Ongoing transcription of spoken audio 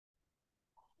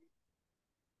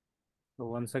So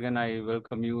once again, I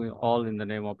welcome you all in the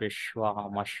name of Yeshua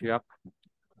HaMashiach.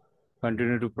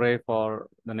 Continue to pray for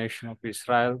the nation of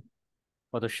Israel,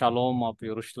 for the shalom of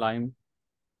Jerusalem.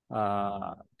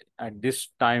 At this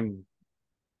time,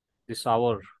 this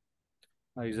hour,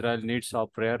 Israel needs our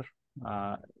prayer.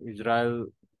 Israel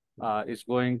is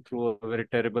going through a very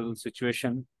terrible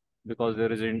situation because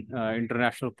there is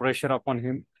international pressure upon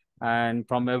him, and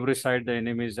from every side the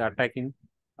enemy is attacking.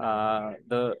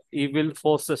 The evil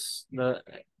forces, the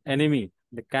enemy,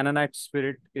 the Canaanite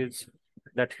spirit is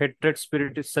that hatred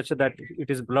spirit is such that it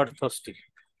is bloodthirsty,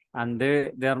 and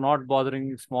they are not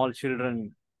bothering small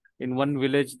children. In one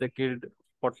village, they killed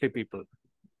 40 people.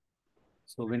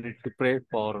 So we need to pray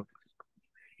for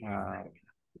uh,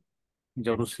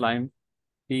 Jerusalem,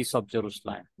 peace of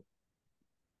Jerusalem.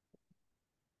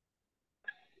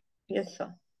 Yes,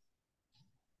 sir.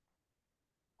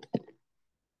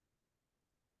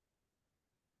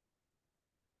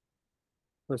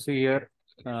 So see here,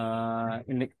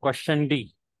 in question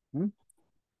D,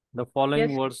 the following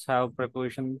Yes. words have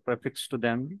preposition prefix to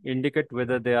them, indicate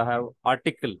whether they have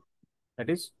article. That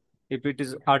is, if it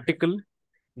is article,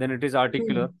 then it is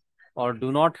articular, or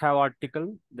do not have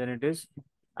article, then it is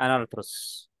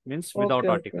anarthrous, means without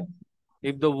Okay, article. okay.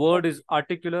 If the word is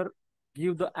articular,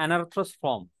 give the anarthrous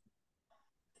form.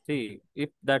 See,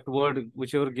 if that word,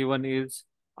 whichever given is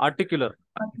articular,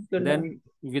 Articular. then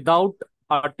without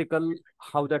article,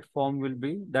 how that form will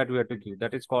be, that we have to give.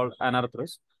 That is called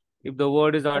anarthrous. If the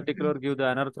word is articular, give the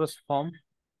anarthrous form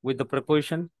with the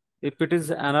preposition. If it is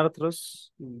anarthrous,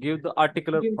 give the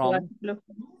articular Give the form. articular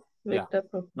with Yeah.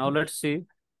 the Now let's see.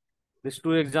 These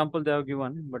two examples they have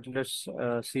given, but let's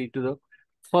see to the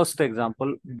first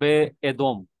example, Be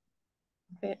Edom.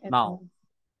 Now,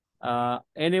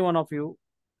 any one of you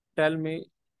tell me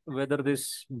whether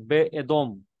this Be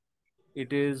Edom,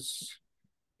 it is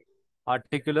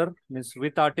articular, means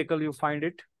with article you find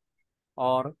it,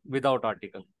 or without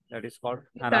article. That is called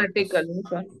with article.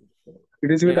 anarthrous.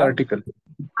 It is with Yeah. article.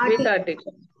 With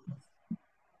article.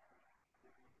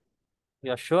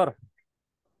 Yeah, sure.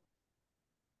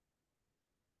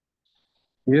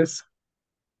 Yes.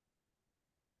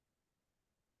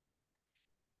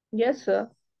 Yes, sir.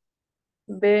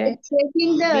 Be, It's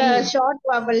taking the Be. short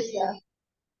vowels, sir.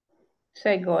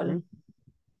 Segol.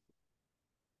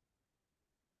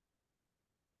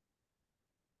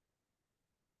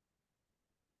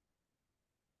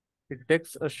 It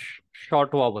takes a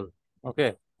short vowel.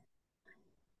 Okay.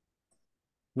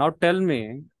 Now tell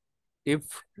me, if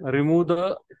remove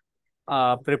the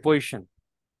preposition,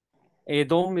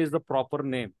 Edom is the proper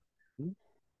name.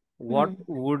 What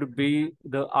would be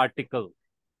the article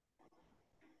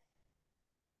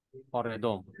for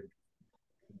Edom?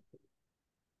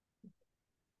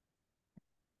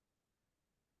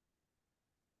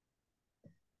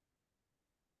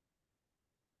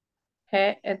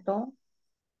 He Edom.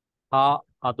 Ha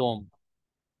Adom.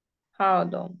 Ha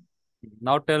Edom.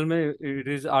 Now tell me, it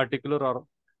is articular or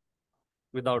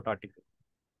without article?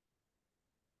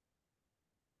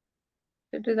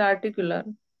 It is articular.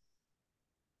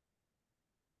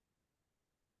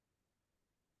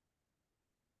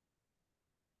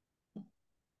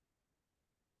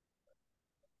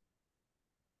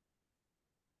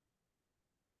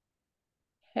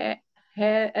 He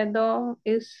Edom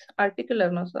is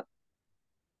articular, no, sir?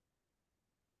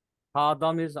 Ha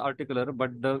Adam is articular,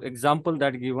 but the example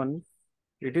that given,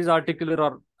 it is articular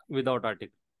or without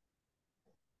article?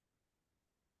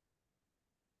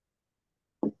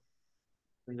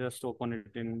 Just open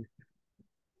it in.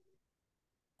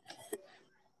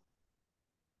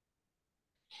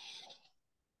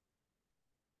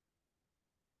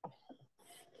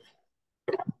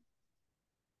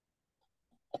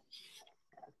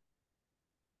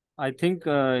 I think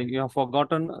you have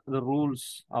forgotten the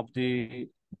rules of the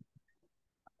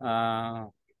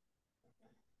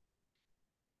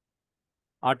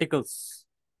articles.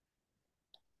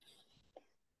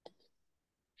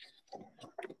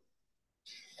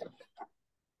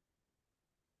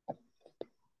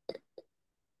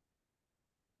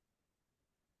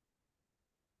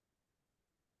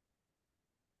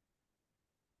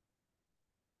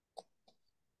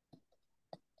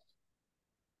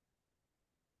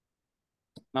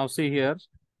 Now see here,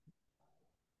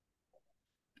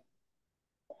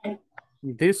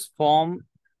 this form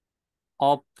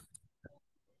of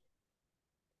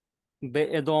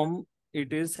Be-Edom,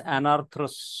 it is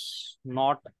anarthrous,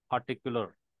 not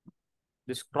articular.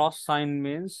 This cross sign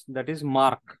means that is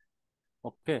mark.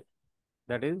 Okay,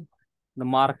 that is the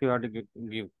mark you have to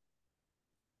give.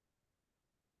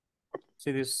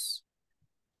 See this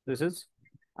is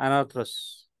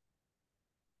anarthrous.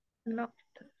 No.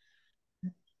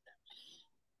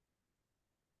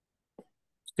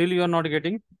 Still you are not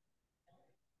getting?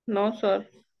 No, sir.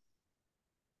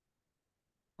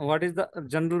 What is the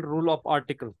general rule of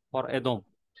article for Edom?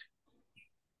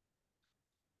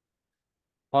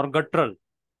 For guttural.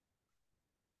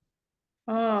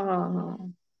 Ah.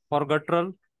 For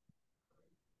guttural.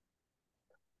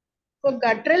 For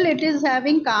guttural, it is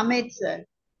having kamate, sir.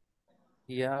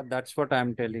 Yeah, that's what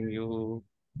I'm telling you.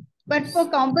 But for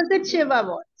composite Shiva,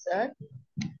 what, sir?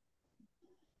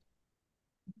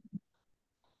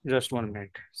 Just 1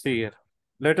 minute. See here.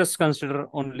 Let us consider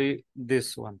only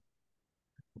this one.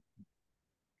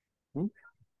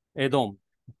 Edom.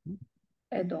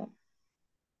 Edom.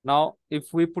 Now,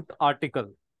 if we put article,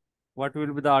 what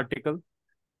will be the article?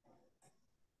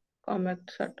 Comet,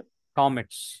 sir.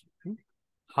 Comets.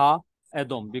 Ha,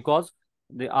 Edom, because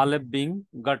the Aleph being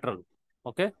guttural.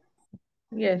 Okay.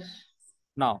 Yes.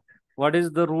 Now, what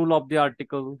is the rule of the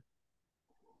article?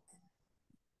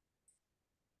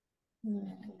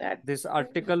 That. This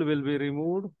article will be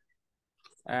removed,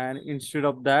 and instead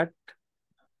of that,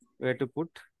 we have to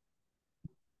put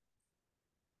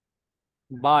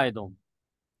Ba Edom.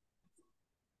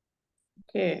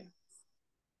 Okay.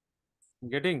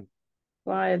 Getting?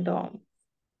 Edom.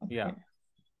 Okay. Yeah.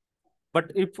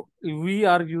 But if we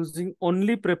are using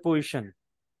only preposition,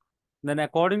 then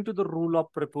according to the rule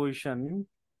of preposition,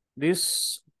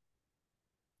 this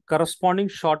corresponding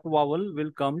short vowel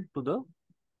will come to the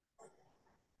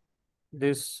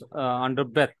this under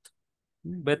Beth.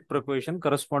 Beth preposition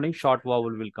corresponding short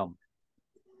vowel will come.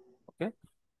 Okay.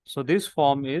 So this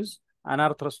form is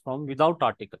anarthrous form without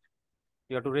article.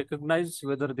 You have to recognize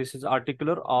whether this is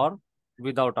articular or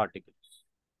without article.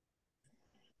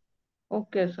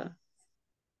 Okay, sir.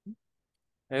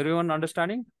 Everyone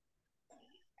understanding?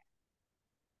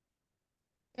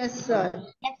 Yes, sir.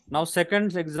 Now,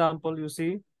 second example, you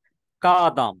see, Ka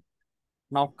Adam.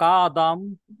 Now, Ka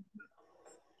Adam,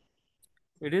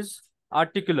 it is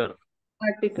articular.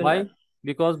 Particular. Why?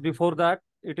 Because before that,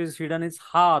 it is hidden is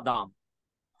Ha Adam,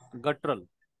 guttural.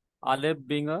 Aleph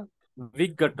being a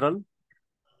weak guttural,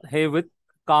 He with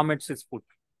comets is put.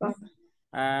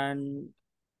 And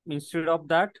instead of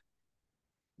that,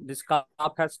 this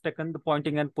kaf has taken the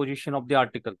pointing and position of the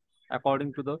article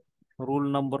according to the rule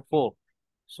number 4.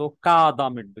 So Ka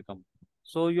Adam it become.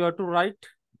 So you have to write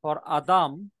for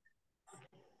Adam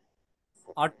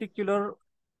articular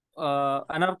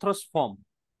anarthrous form.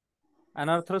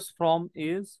 Anarthrous form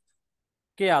is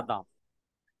Ke Adam.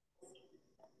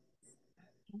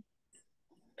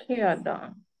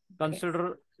 Adam.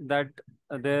 Consider that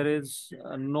there is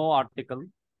no article,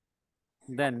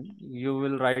 then you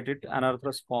will write it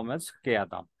anarthrous form as Ke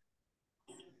Adam.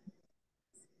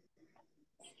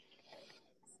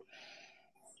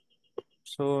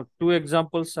 So 2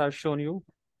 examples I've shown you.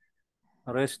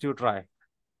 Rest you try.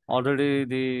 Already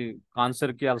the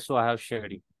answer key also I have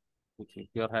shared you. If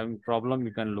you are having problem,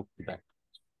 you can look to that.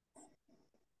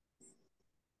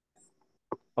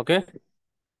 Okay.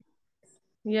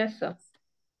 Yes, sir.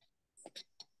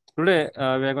 Today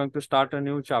we are going to start a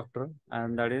new chapter,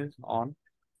 and that is on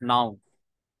noun.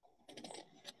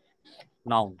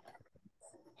 Noun.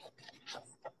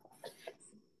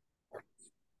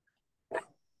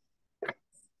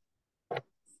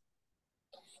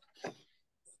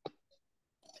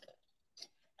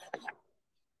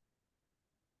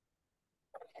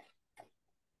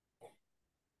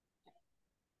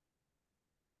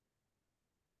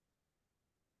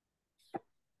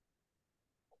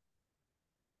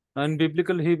 In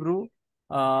biblical Hebrew,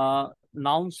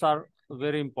 nouns are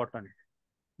very important.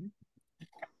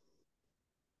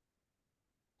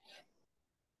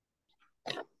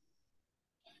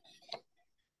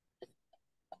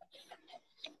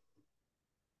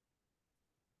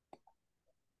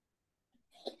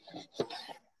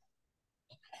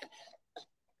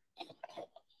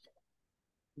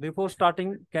 Before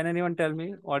starting, can anyone tell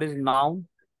me what is noun?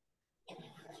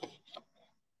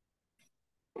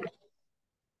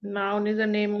 Noun is a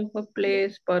name of a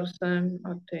place, person,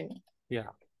 or thing. Yeah.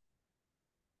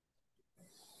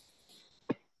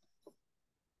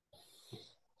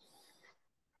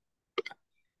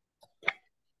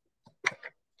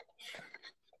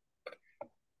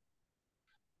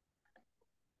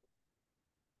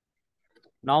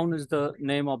 Noun is the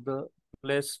name of the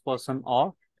place, person,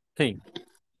 or thing.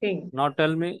 Thing. Now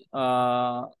tell me,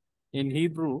 in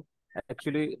Hebrew,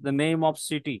 actually the name of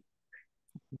city,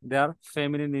 they are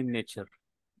feminine in nature.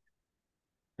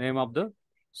 Name of the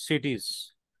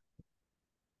cities.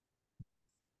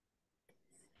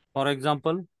 For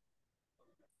example,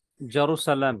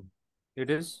 Jerusalem, it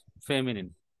is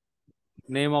feminine.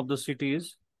 Name of the city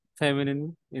is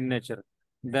feminine in nature.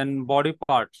 Then body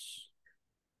parts.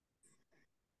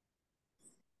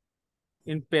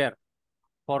 in pair.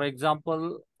 For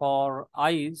example, for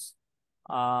eyes,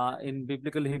 in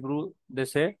biblical Hebrew, they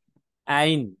say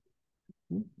ain,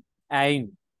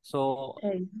 ain. So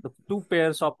Hey. the two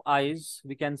pairs of eyes,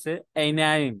 we can say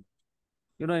ainaim.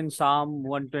 In Psalm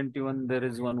 121, there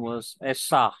is one verse,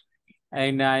 Esa,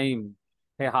 ainaim,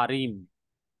 heharim.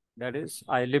 That is,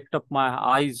 I lift up my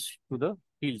eyes to the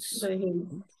hills. The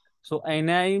hill. So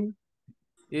ainaim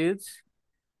is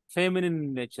feminine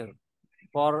in nature.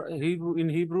 For Hebrew, in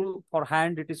Hebrew, for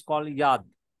hand, it is called yad.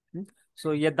 So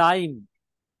yadaim,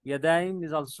 yadaim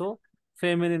is also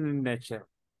feminine in nature.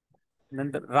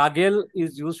 Then the ragel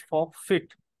is used for fit.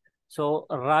 So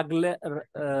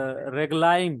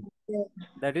reglaim,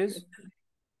 that is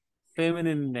feminine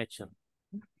in nature.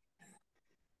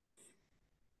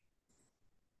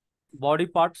 Body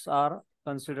parts are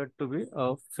considered to be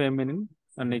feminine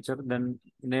in nature. Then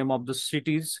name of the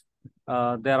cities, they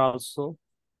are also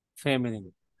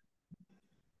feminine.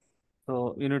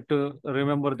 So you need to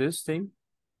remember this thing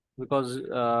because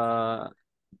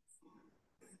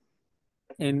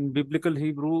in biblical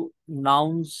Hebrew,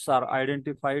 nouns are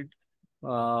identified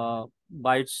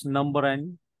by its number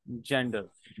and gender.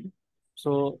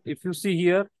 So if you see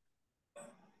here,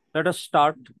 let us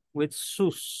start with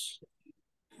sus.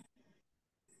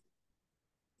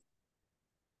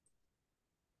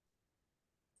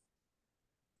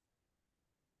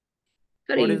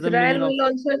 Sir, What is the meaning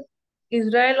of,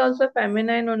 Israel also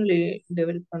feminine only they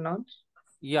will pronounce.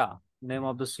 yeah, name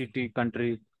of the city,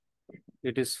 country,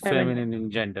 it is Feminine. feminine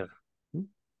in gender. Hmm?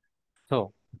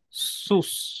 So,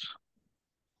 sus.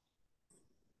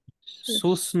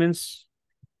 Sus means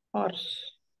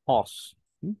Horse. horse.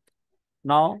 Hmm?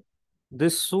 Now,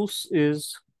 this sus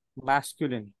is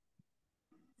masculine.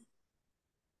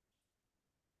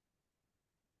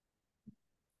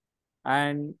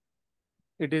 And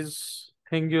it is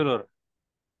singular.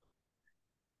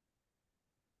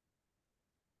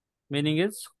 Meaning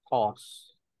is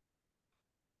horse.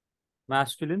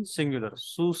 Masculine, singular.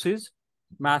 Sus is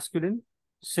masculine,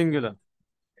 singular.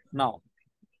 Now,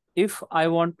 if I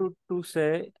want to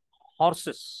say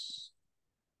horses,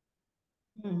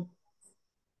 Hmm.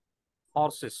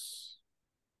 horses,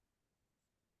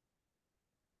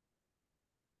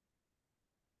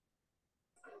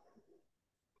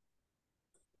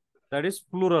 that is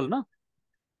plural, na?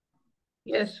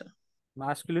 Yes, sir.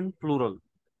 Masculine, plural.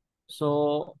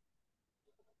 So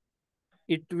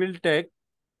it will take,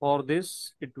 for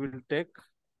this, it will take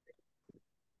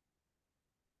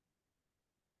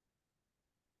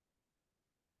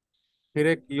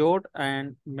Hirek Yod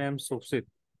and Mem Sufsit.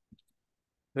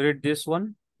 Read this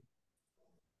one.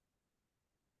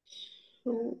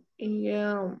 So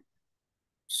yeah,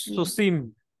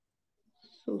 Susim.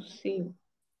 Susi.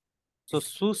 So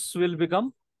Sus will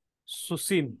become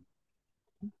Susim.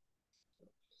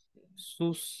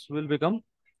 Sus will become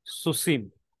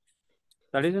Susim.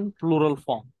 That is in plural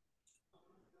form.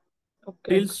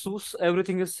 Okay. Till Sus,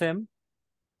 everything is same.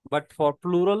 But for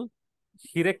plural,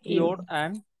 Hirek Im. Yod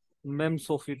and Mem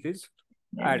Sofit is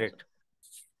Names. added.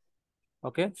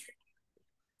 Okay.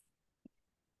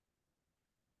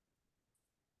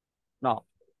 Now,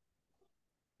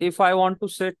 if I want to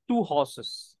say two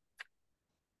horses,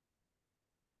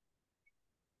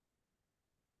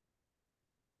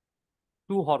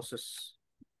 two horses,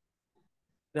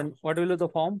 then what will be the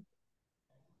form?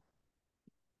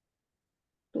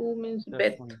 Two means Just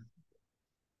Beth. one.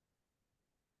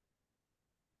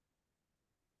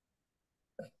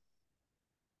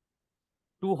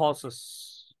 Two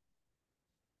horses.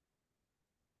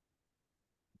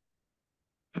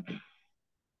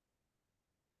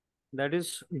 That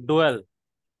is duel.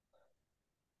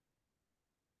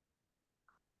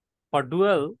 For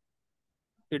duel,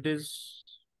 it is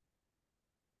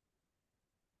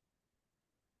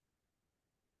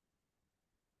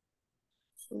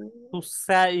So to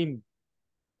saim.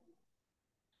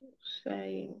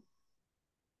 say.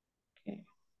 Okay.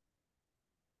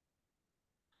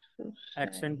 So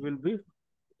Accent say. will be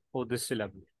for this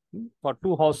syllable. For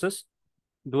two horses,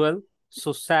 duel,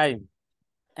 so saim,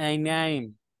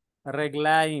 ainaim,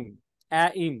 reglaim,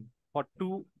 aim. For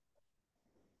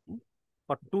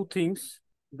two things,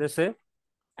 they say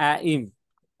aim.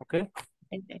 Okay.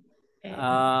 And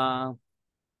Uh,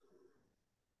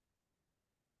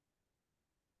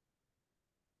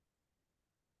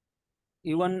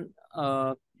 even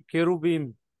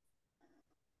cherubim,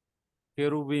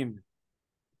 cherubim.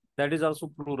 That is also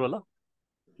plural.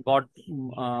 God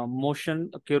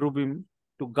motion cherubim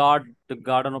to guard the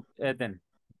Garden of Eden.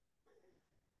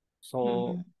 So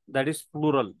mm-hmm. that is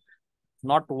plural,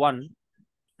 not one,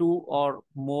 two or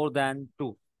more than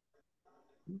two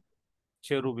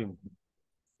cherubim.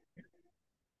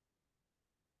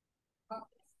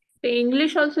 The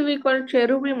English also we call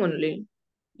cherubim only.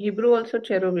 Hebrew also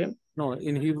cherubim. No,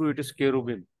 in Hebrew it is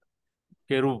cherubim.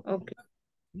 Cherub. Okay.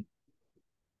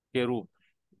 Cherub.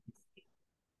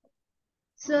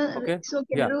 So, Okay. so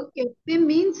Yeah. cherubim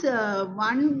means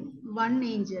one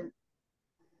angel.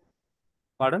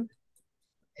 Pardon?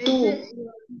 Is Two.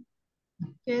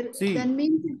 it, See. then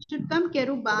means it should come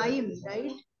cherubim,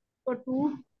 right? For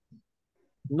two.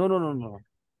 No.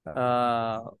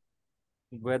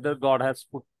 Whether God has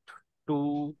put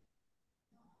 2,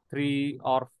 3,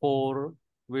 or 4,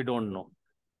 we don't know.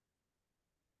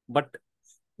 But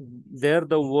there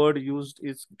the word used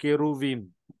is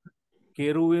cherubim.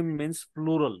 Cherubim means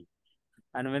plural.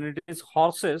 And when it is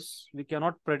horses, we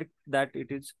cannot predict that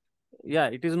it is,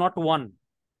 it is not one,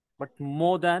 but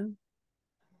more than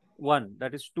one.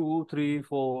 That is 2, 3,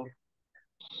 4.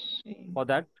 For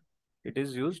that, it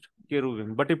is used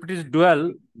cherubim. But if it is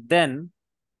dual, then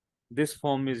this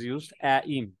form is used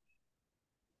aim.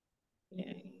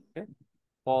 Okay?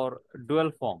 For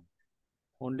dual form,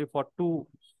 only for two.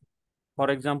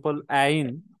 For example,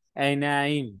 ain,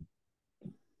 ainaim,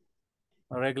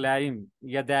 reglaim,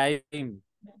 yadaim.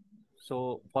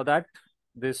 So for that,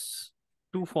 this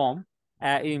two form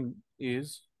aim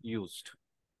is used.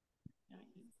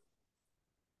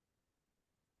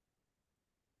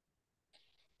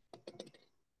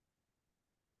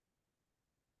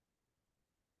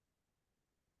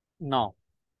 Now,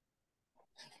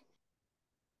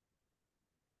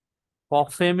 for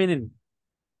feminine,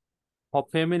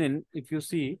 if you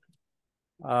see,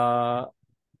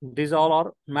 these all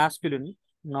are masculine.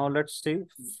 Now let's say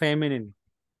feminine.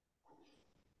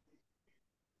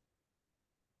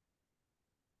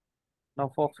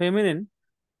 Now for feminine,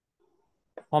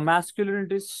 for masculine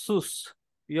it is sus.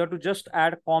 You have to just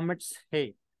add comets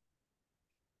hey.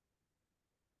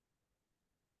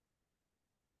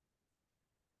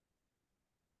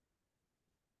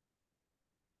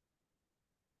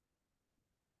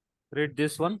 Read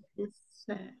this one.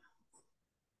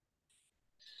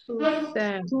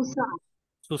 Susa. Susa.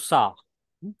 Susa.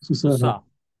 Susa.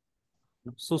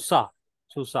 Susa.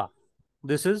 Susa.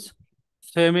 This is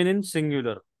feminine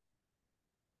singular.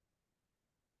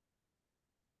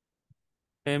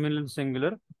 Feminine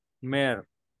singular, mare.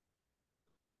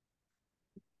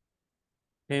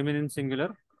 Feminine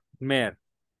singular, mare.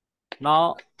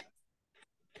 Now,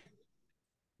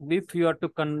 if you are to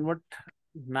convert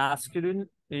masculine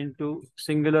into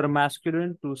singular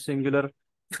masculine to singular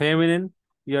feminine,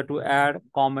 you have to add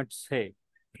comets hey.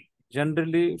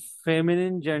 Generally,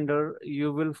 feminine gender,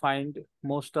 you will find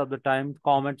most of the time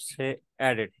comets hey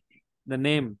added. The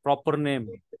name, proper name.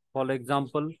 For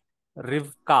example,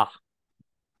 Rivka,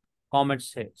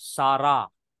 comets hey. Sarah,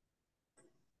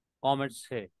 comets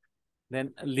hey.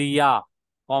 Then Leah,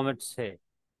 comets hey.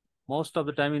 Most of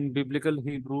the time in biblical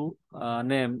Hebrew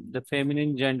name, the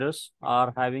feminine genders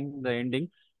are having the ending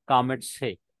comets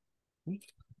hey.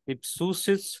 If Sus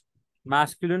is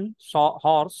masculine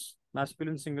horse,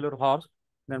 masculine singular horse,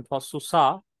 then for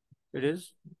Susa, it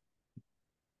is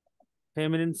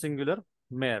feminine singular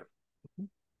mare.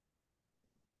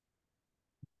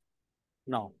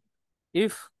 Now,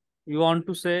 if you want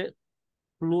to say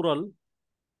plural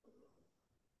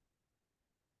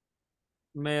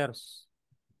mares,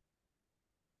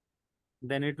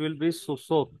 then it will be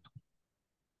Susot.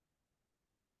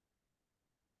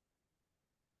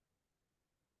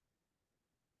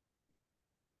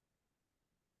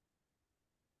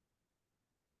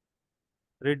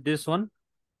 Read this one.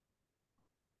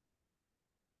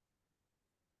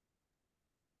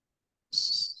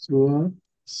 Susot.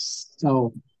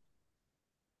 Susot.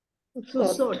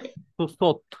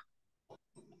 Susot.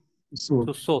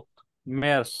 Susot.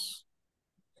 Mares.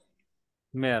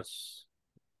 Mares.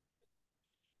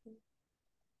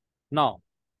 Now,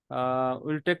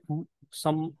 we'll take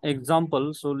some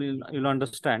examples so you'll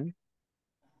understand.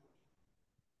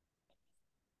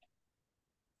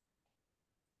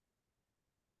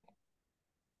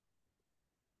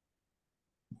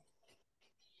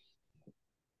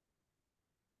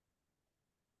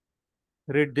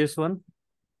 Read this one.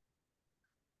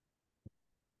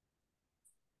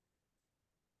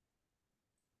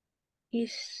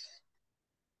 Ish.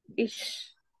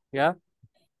 Ish. Yeah.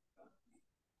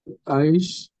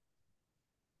 Aish.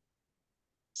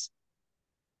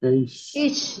 Aish.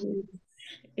 Ish.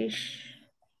 Ish.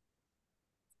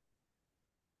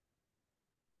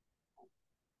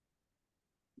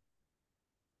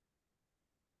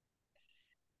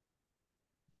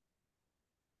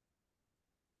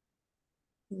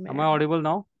 Am I audible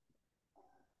now?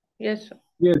 Yes, sir.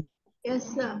 Yes.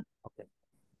 Yes, sir. Okay.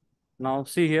 Now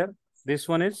see here. This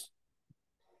one is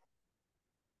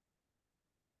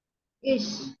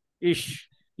Ish. Ish.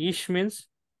 Ish means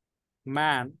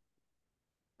man,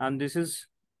 and this is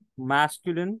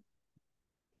masculine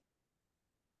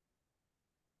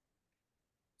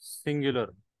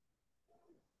singular.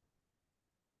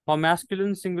 For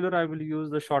masculine singular, I will use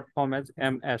the short form as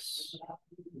MS.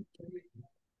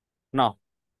 Now,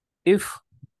 if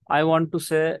I want to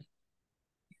say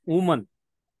woman,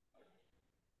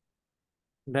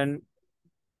 then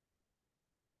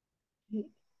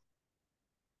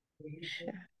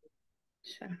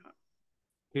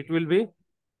it will be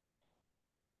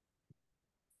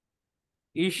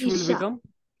Ish will Isha. become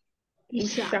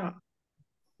Isha.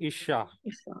 Isha.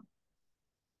 Isha.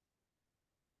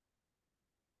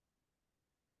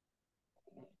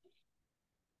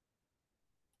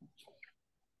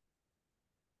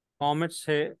 Format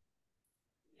say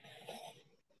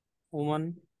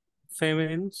woman,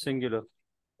 feminine singular.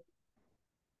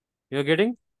 You're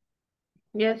getting?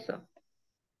 Yes, sir.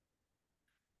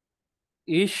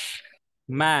 Ish,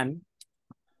 man,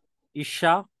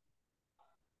 Isha,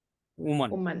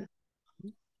 woman. Woman.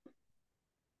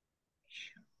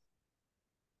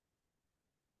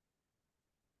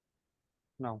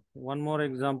 Now, one more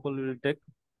example we will take.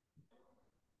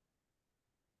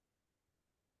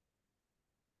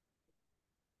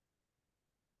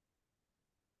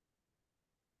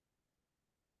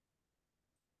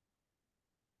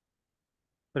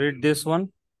 Read this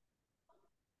one.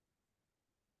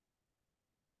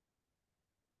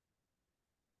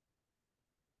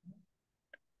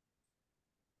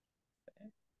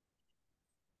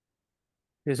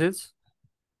 This is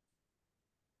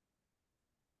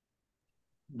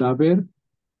Daber.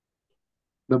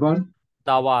 Dabar.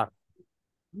 Dawar.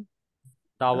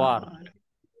 Dawar.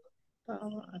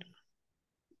 Tawar.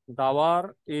 Dawar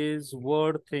is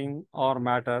word, thing, or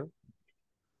matter.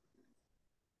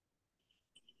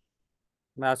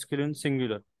 Masculine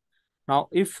singular. Now,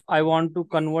 if I want to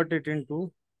convert it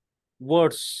into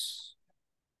words,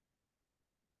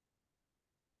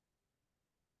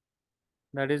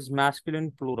 that is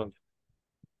masculine plural.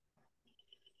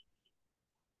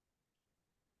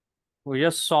 We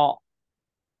just saw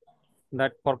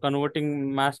that for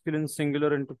converting masculine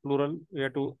singular into plural, we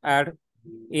have to add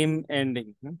im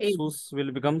ending. Im. Sus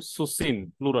will become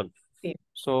susim, plural. Im.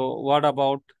 So what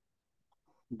about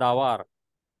dawar?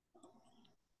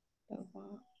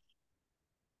 Tawar.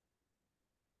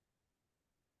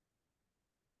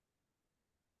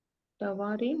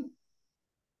 Tawarim.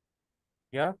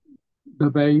 Yeah,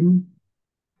 Dabaim.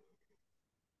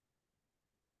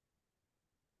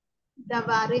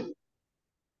 Davarim.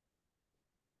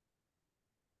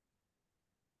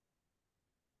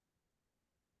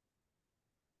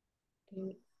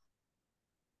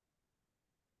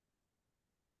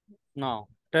 now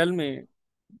tell me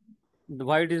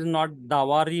why it is not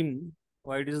dawarim,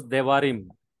 why it is devarim?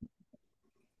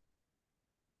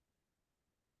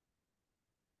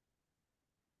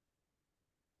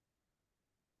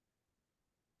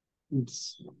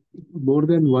 It's more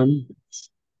than one.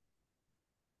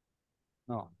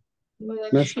 No.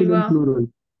 Like Masculine Shiva. plural.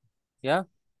 Yeah.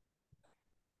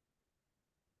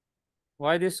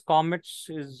 Why this comets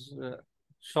is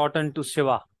shortened to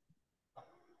Shiva?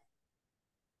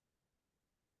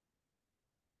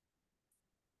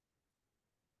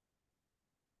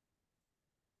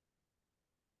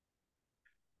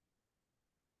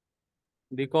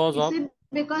 Because Is of it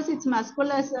because it's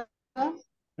muscular, sir?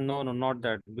 no, not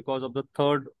that. Because of the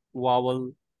third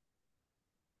vowel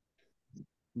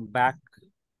back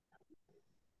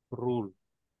rule.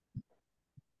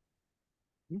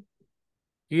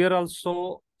 Here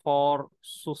also for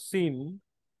Susim,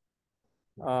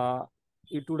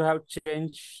 it would have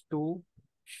changed to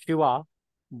Shiva,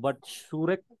 but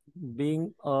Shurek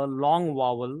being a long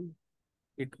vowel,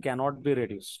 it cannot be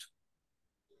reduced.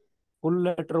 Full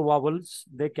letter vowels,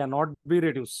 they cannot be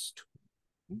reduced.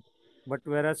 But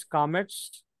whereas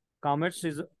comets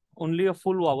is only a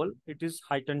full vowel, it is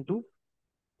heightened to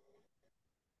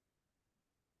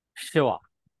Shiva.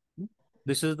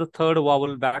 This is the third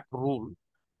vowel back rule,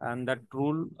 and that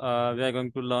rule we are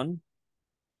going to learn.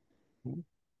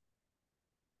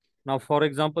 Now, for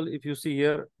example, if you see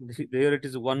here, there it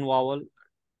is one vowel,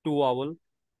 two vowel,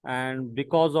 and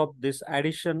because of this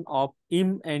addition of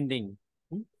im ending,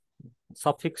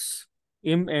 suffix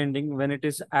im ending, when it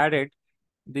is added,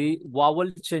 the vowel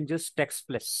changes takes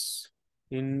place.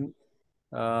 In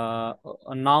a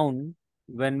noun,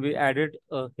 when we added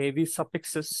heavy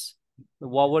suffixes, the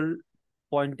vowel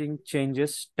pointing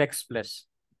changes takes place,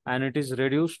 and it is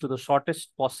reduced to the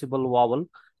shortest possible vowel,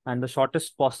 and the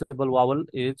shortest possible vowel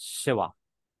is Shiva.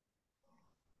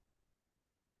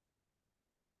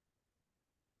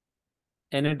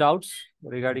 Any doubts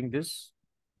regarding this?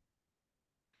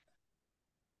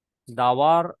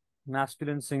 Dawar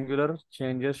masculine singular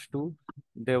changes to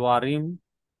devarim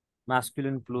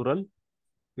masculine plural.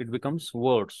 It becomes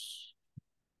words.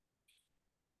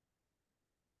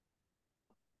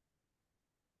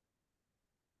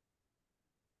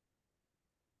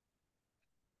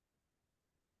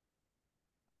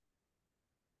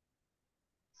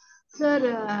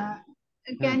 Sir,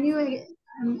 can you,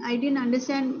 I didn't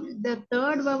understand the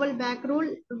third vowel back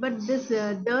rule, but this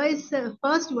the is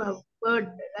first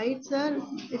word, right, sir?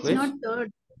 It's Which? not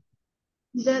third.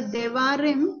 The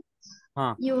Devarim,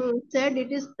 Huh. you said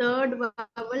it is third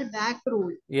vowel back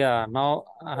rule. Yeah, now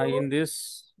in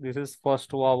this is first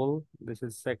vowel, this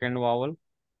is second vowel,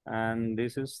 and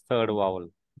this is third vowel.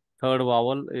 Third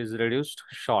vowel is reduced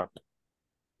short.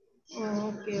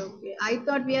 Oh, okay, okay. I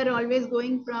thought we are always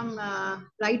going from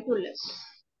right to left.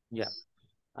 Yeah,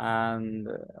 and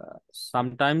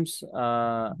sometimes,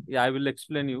 yeah, I will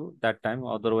explain you that time.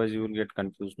 Otherwise, you will get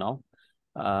confused now.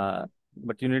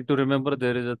 But you need to remember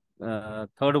there is a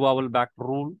third vowel back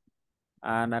rule,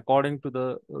 and according to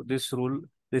the this rule,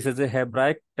 this is a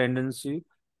Hebraic tendency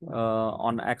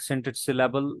on accented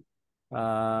syllable.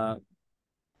 Uh,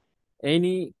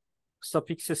 any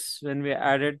suffixes when we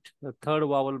added the third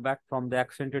vowel back from the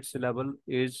accented syllable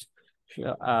is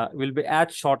will be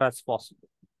as short as possible.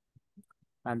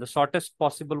 And the shortest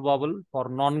possible vowel for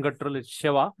non-guttural is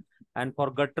Shiva, and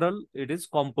for guttural it is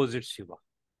composite Shiva.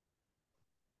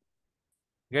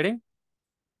 Getting?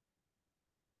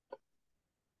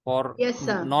 For Yes,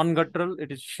 sir. non-guttural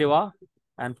it is Shiva,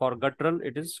 and for guttural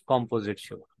it is composite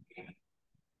Shiva.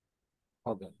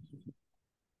 Okay.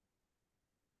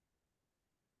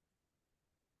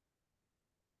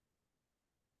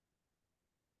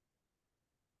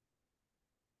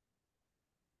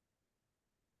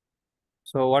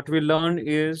 So what we learned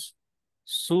is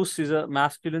Sus is a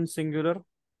masculine singular.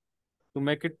 To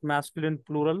make it masculine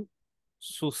plural,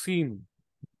 Susim.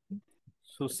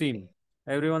 Susim.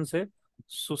 Everyone say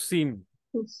Susim.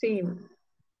 Same.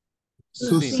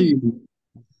 Susim. Susim.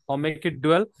 Or make it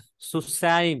dual,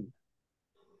 Susaim.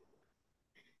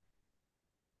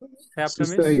 Say after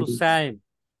me, Susaim.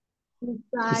 Susaim.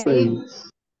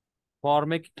 Susaim. For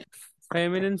make it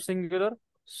feminine singular,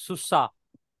 Susa.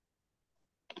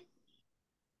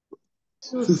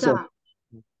 Susa. Susa.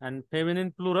 And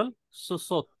feminine plural,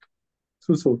 Susot.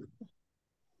 Suso.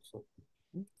 So,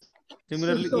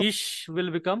 similarly, Suso. Ish will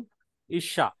become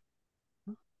Isha.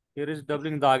 Here is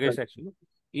doubling the Dagesh actually.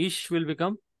 Ish will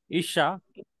become Isha,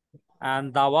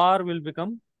 and Dawar will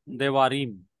become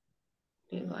Devarim.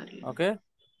 Okay?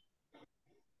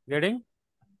 Getting?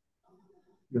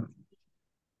 Yeah.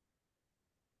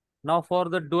 Now for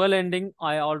the dual ending,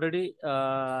 I already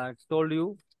told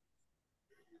you.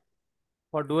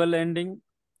 For dual ending,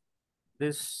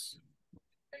 this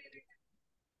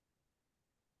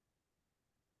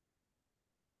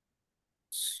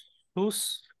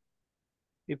sus,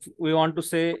 if we want to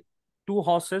say two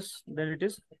horses, then it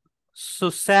is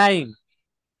Susain.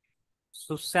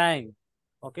 Susain.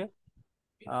 Okay?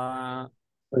 And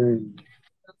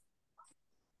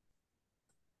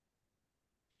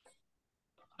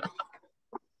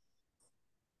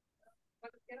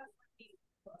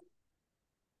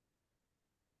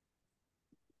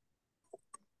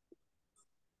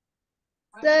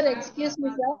Sir, excuse me,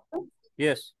 sir.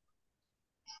 Yes.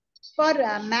 For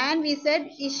man, we said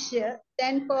ish.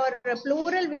 Then for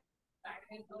plural,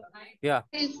 Yeah.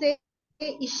 we'll say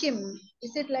ishim.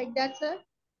 Is it like that, sir?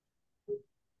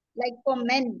 Like for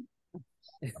men.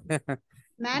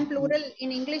 Man plural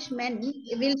in English, men.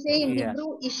 We'll say in Yeah.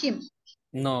 Hebrew, ishim.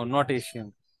 No, not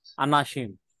Asian.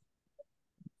 Anashim.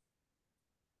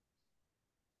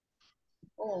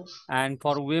 Oh, And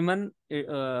for women,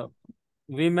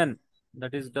 women,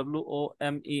 that is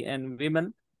WOMEN,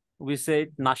 women, we say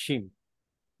it Nashim.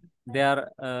 There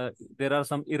are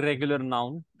some irregular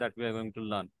noun that we are going to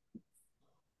learn.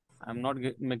 I'm not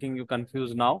making you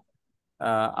confused now.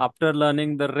 After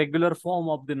learning the regular form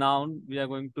of the noun, we are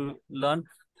going to learn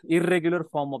irregular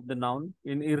form of the noun.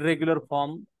 In irregular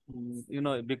form,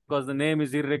 because the name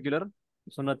is irregular,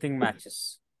 so nothing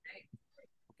matches.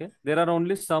 Okay, there are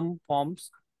only some forms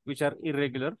which are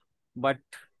irregular, but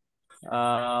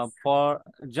for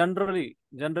generally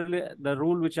the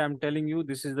rule which I'm telling you,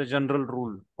 this is the general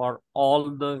rule for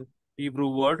all the Hebrew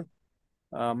word.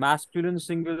 Masculine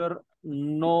singular,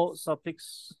 no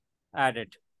suffix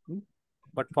added.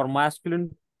 But for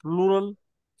masculine plural,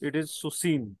 it is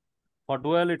susim. For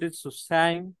dual, it is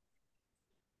susaim.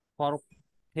 For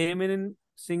feminine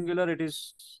singular, it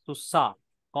is susa.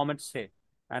 Comment say.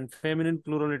 And feminine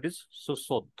plural, it is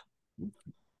susot.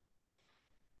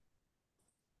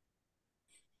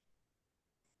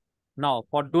 Now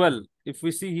for dwell, if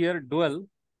we see here dwell,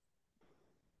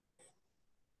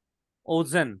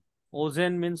 ozen.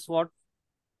 Ozen means what?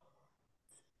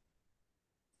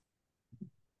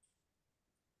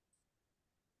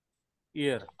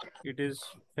 Ear. It is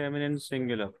feminine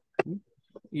singular.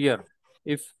 Year.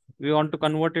 If we want to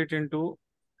convert it into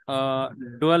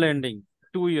dual ending,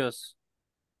 2 years,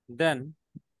 then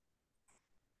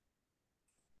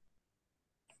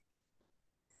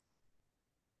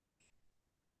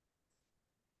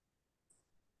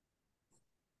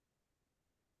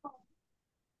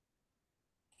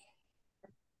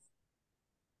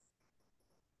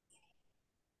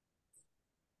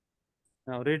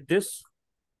now read this.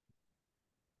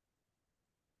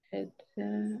 It's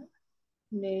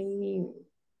name.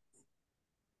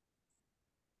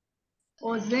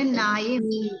 Ozenaim.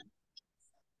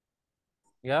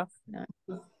 Yeah.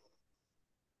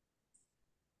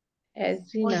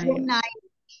 Azinaim. Ozenaim.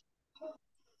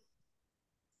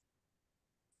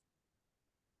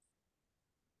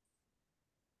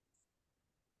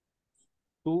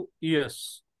 2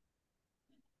 years.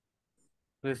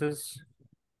 This is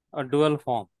a dual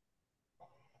form.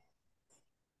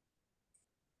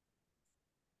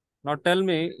 Now tell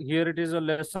me, here it is a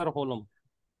lesser holum.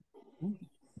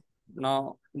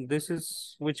 Now this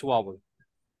is which vowel?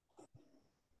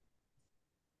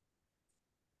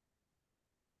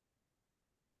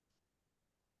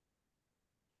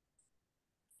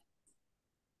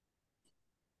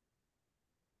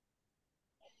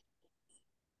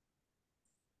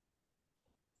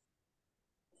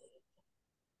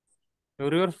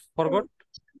 You forgot?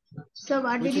 So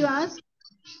what Which did you is ask?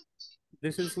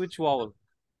 this is which vowel?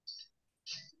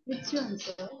 Which one,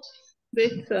 sir?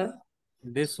 Which, sir?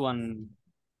 This one.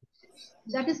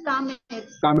 That is Kamet.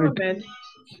 Comment. Comment.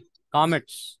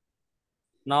 Comets.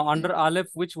 Now under Aleph,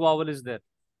 which vowel is there?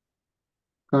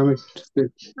 Comment.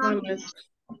 Comment.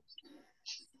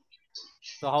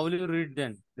 So how will you read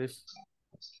then this?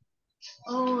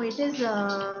 Oh, it is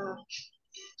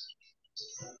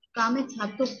Kamet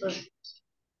Hatuk.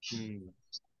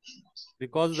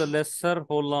 Because the lesser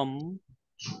holum,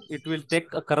 it will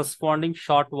take a corresponding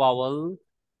short vowel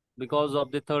because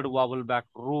of the third vowel back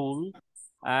rule,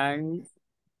 and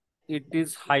it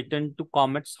is heightened to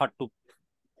comets hatuk.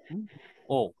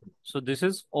 Oh, so this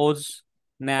is Oz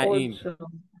Naim. Also.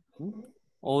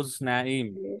 Oz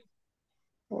Naim.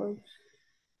 Also.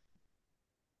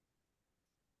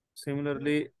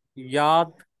 Similarly,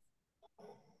 Yad,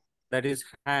 that is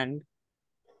hand,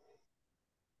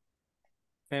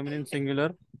 feminine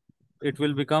singular, it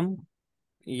will become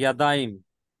Yadaim.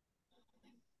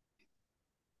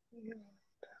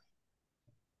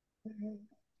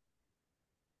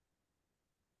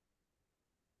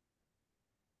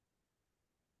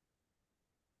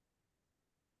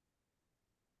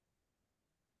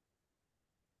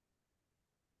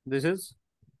 This is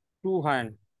two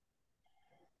hand.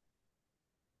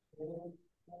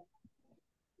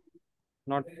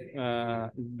 Not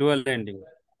dual ending.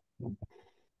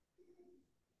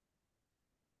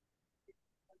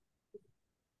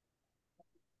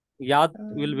 Yad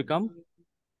will become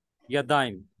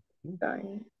Yadaim.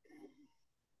 Time.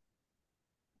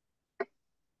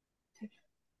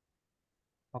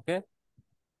 Okay.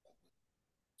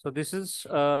 So this is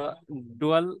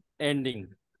dual ending.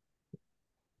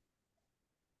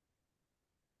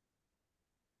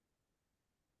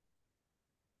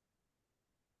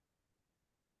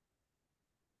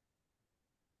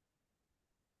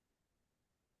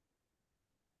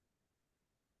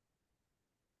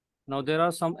 Now there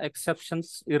are some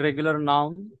exceptions, irregular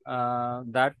noun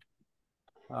that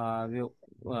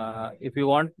if you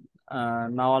want,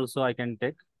 now also I can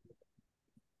take.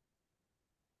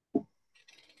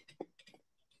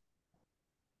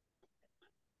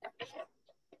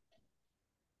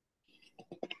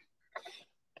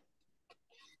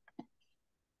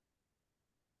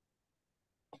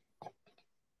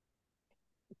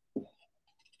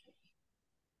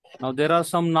 Now there are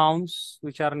some nouns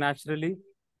which are naturally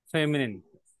feminine.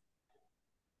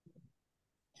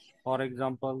 For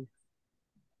example,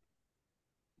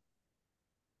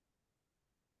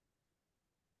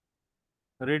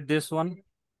 read this one.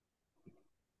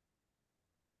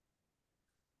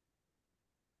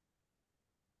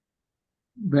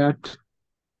 Bat.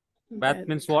 Bath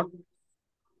means what?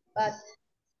 But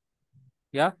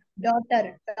Yeah,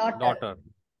 daughter. daughter. Daughter.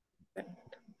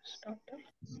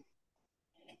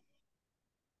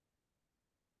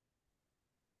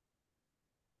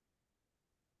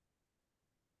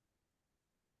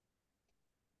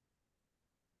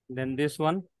 Then this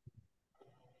one,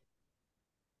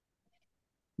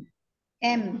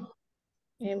 M.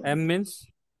 M means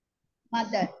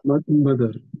Mother.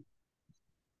 Mother.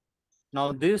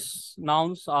 Now, these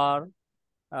nouns are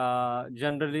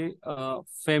generally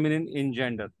feminine in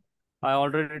gender. I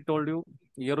already told you,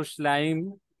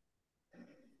 Jerusalem,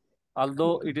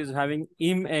 although it is having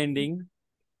im ending,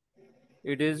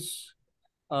 it is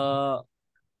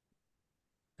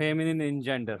feminine in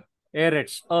gender.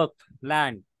 Eretz, earth,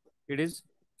 land, it is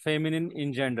feminine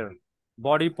in gender.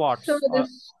 Body So parts,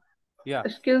 this, yeah,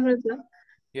 excuse me, sir.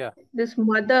 yeah, This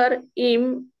mother,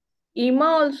 Ima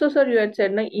also, sir, you had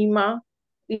said, na? Ima.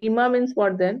 Ima means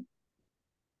what then?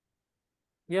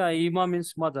 yeah. Ima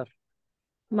means mother.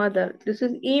 Mother. This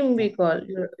is we call,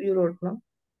 you wrote, no?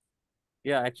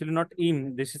 Yeah, actually not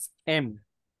im. This is m.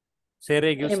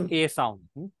 Sere gives M. a sound.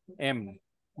 M.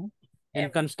 In M.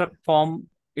 construct form,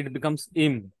 it becomes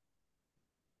im.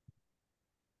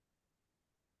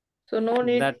 So no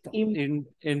need That in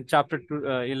chapter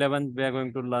 11 we are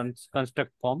going to learn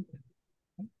construct form.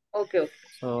 Okay, okay.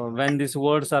 So when these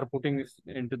words are putting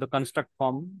into the construct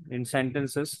form in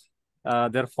sentences,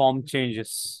 their form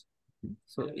changes.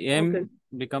 So Okay. m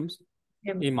becomes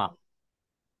M. ima.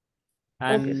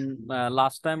 Okay, sir. And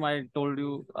last time I told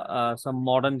you some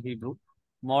modern Hebrew.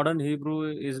 Modern Hebrew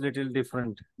is little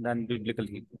different than biblical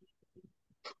Hebrew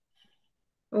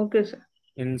Okay, sir.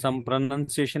 in some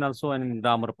pronunciation also and in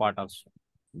grammar part also.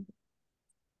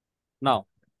 Now,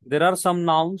 there are some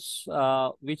nouns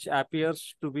which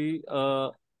appears to be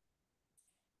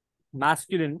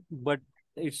masculine, but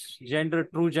its gender,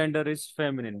 true gender is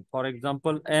feminine. For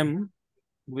example, M,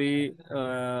 we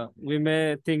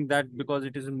may think that because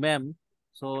it is mem,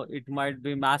 so it might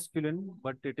be masculine,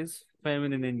 but it is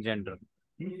feminine in gender.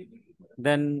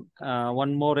 Then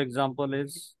one more example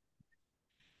is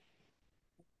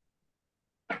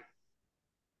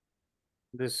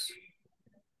this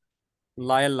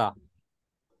Laila.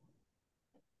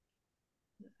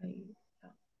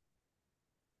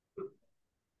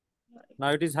 Now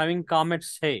it is having comet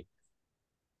say.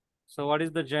 So what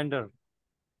is the gender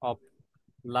of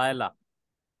Laila?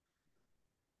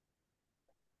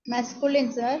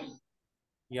 Masculine, sir.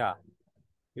 Yeah,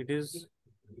 it is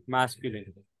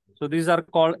masculine. So these are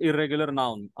called irregular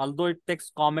noun. Although it takes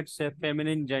comet say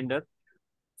feminine gender,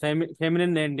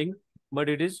 feminine ending, but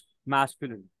it is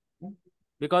masculine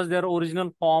because their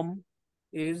original form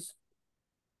is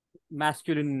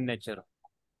masculine in nature.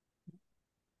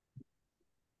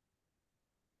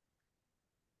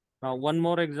 Now, one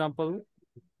more example.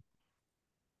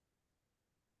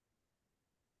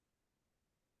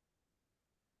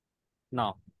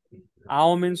 Now,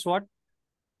 Ao means what?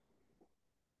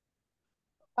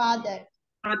 Father.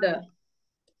 Father.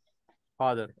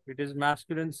 Father. It is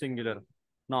masculine singular.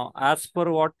 Now, as per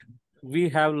what we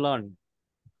have learned,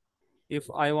 if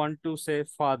I want to say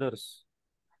fathers,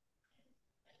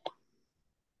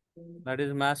 that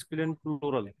is masculine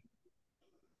plural.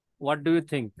 What do you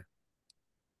think?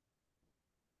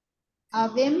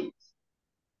 Avim.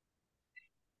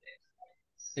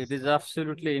 It is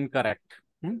absolutely incorrect.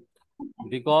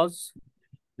 Because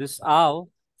this Av,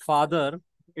 father,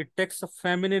 it takes a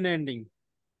feminine ending.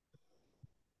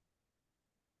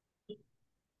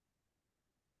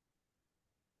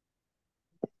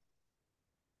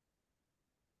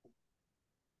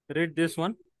 Read this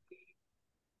one.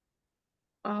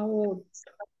 Out.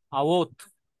 Avot.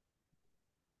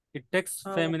 It takes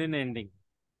Out. feminine ending.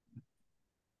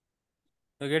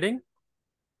 You getting?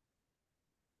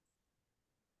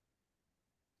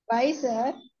 Why,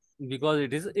 sir? Because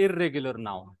it is irregular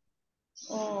noun.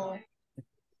 Oh.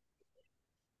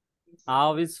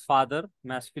 Av is father,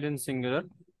 masculine singular,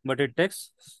 but it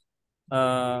takes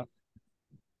uh,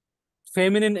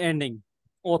 feminine ending.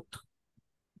 Oth.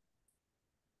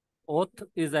 Oth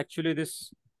is actually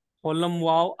this holam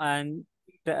wow and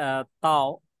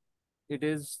tau. It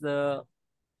is the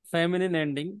feminine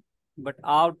ending, but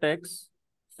av takes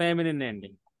feminine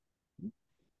ending.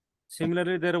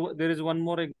 Similarly, there is one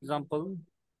more example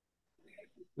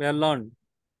we have learned.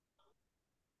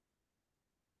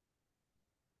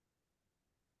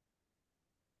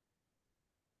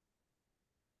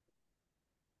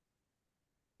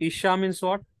 Isha means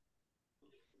what?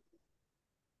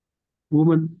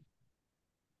 Woman.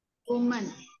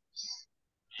 Woman.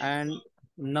 And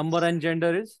number and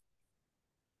gender is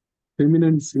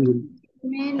Feminine single.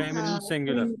 Men. feminine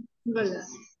singular. Singular.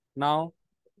 Now,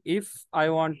 if I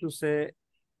want to say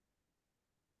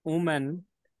woman,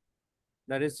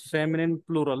 that is feminine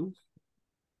plural,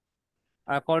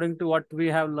 according to what we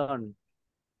have learned,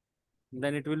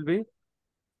 then it will be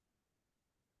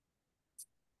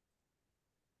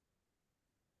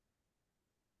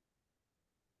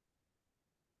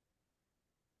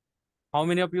how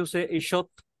many of you say Ishot?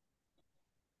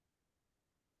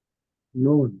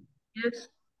 No one. Yes.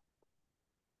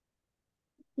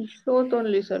 Shot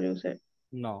only, sir, you said.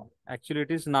 No, actually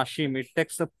it is Nashim. It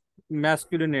takes a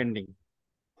masculine ending.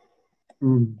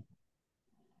 Mm.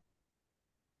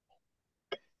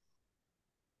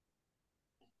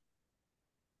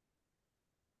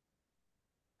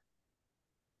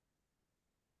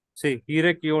 See,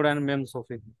 Hire, Kyod, and Mem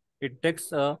Sophie. It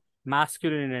takes a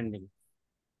masculine ending.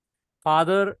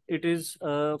 Father, it is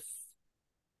a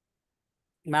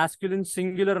masculine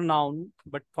singular noun,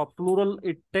 but for plural,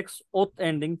 it takes oath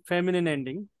ending, feminine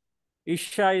ending.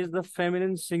 Isha is the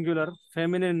feminine singular,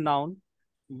 feminine noun,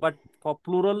 but for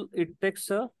plural, it takes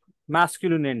a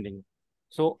masculine ending.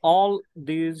 So all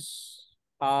these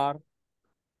are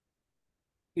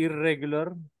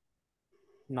irregular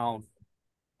noun.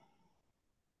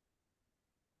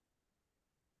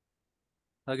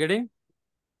 Are you getting?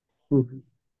 Okay.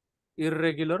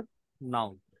 Irregular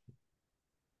noun.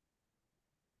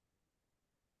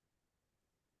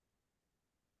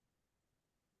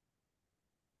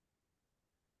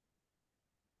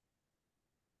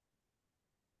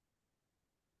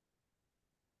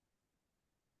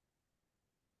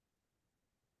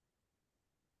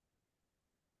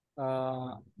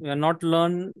 We are not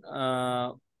learn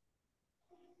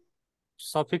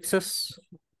suffixes,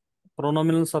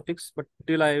 pronominal suffix, but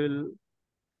till I will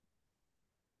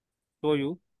show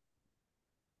you.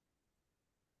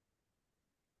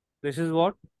 This is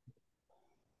what?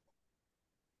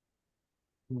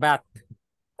 Bath.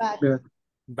 Bath. Yeah.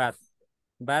 Bath.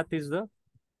 Bath is the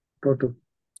Total.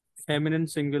 feminine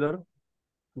singular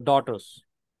daughters.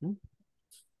 Hmm?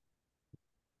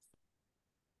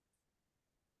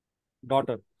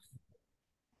 Daughter.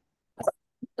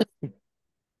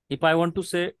 If I want to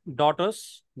say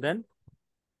daughters, then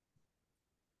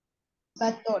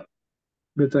Bathot.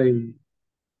 Betaim.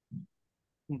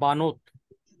 Banot.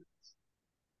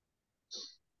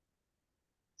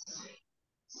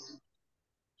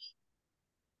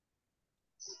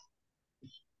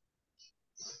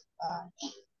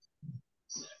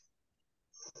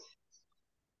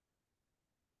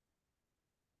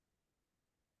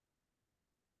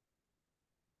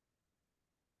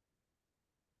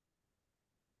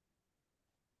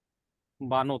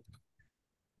 Banot.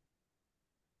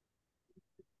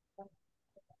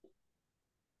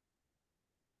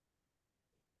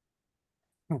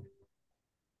 Hmm.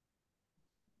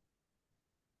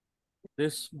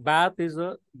 This Bath is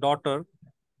a daughter,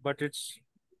 but its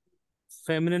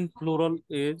feminine plural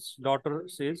is daughter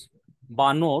is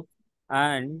Banot,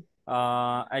 and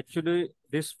actually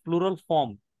this plural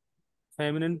form,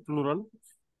 feminine plural.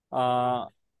 Uh,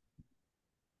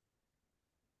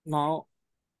 Now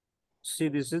see,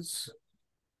 this is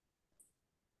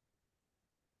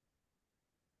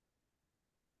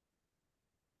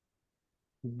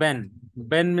Ben.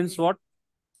 Ben means what?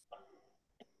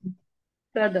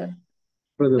 Brother.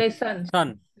 Brother. No, son.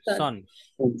 Son. Son. Son.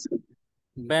 Sons.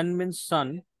 Ben means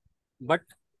son, but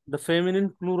the feminine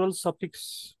plural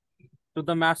suffix to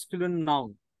the masculine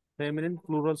noun. Feminine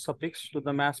plural suffix to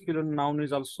the masculine noun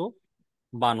is also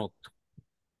Banot.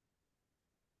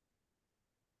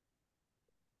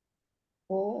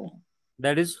 Oh.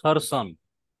 That is her son.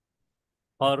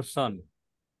 Her son.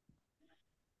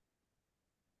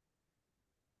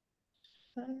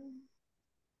 Son.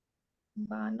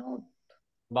 Banot.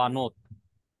 Banot.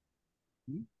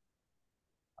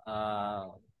 Uh,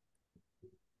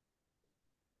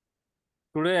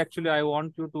 Today, actually, I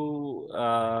want you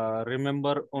to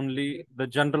remember only the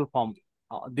general form.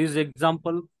 These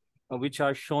example which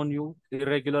are shown you,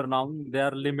 irregular noun, they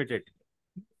are limited.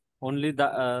 Only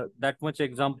that much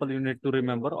example you need to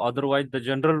remember. Otherwise, the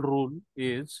general rule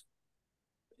is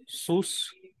sus,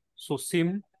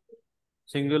 susim,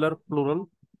 singular, plural,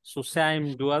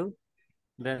 susaim, dual,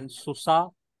 then susa,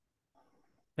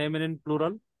 feminine,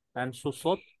 plural, and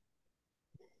susot.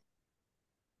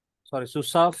 Sorry,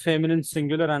 susa, feminine,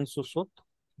 singular, and susot,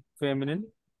 feminine,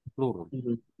 plural.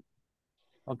 Mhm.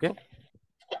 Okay.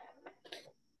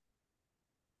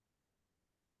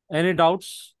 Any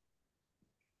doubts?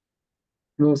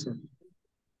 No, sir.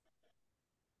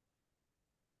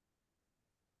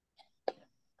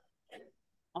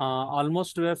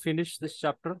 Almost we have finished this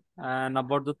chapter, and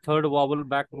about the third vowel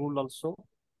back rule also.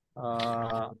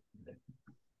 Uh,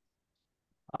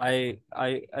 I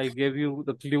gave you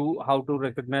the clue how to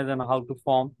recognize and how to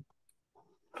form.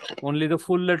 Only the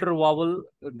full letter vowel,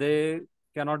 they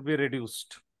cannot be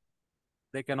reduced.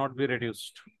 They cannot be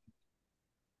reduced.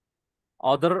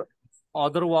 Other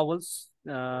other vowels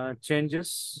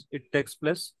changes, it takes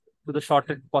place to the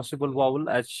shortest possible vowel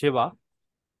as Shiva.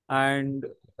 And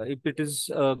if it is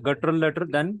a guttural letter,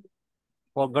 then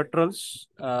For gutturals,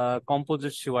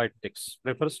 composite Shiva it takes.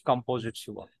 Prefers composite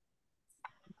Shiva.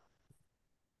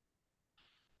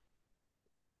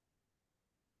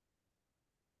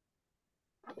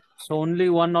 So only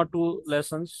 1 or 2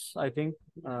 lessons, I think.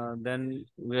 Then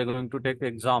we are going to take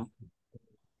exam.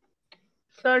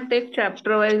 Sir, take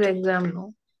chapter-wise exam,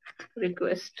 no?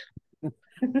 Request.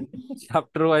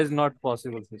 Chapter wise, not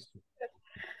possible, sister.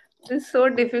 It's so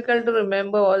difficult to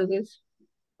remember all these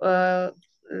uh,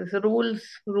 rules.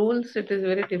 Rules, it is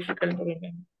very difficult to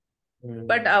remember.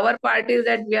 But our part is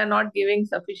that we are not giving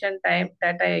sufficient time.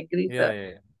 That I agree, Yeah, sir.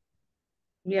 yeah.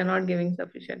 We are not giving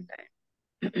sufficient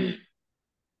time.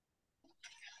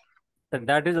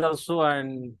 That is also,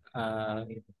 and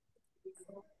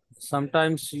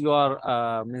sometimes you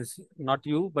are means not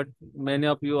you, but many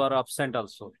of you are absent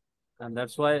also, and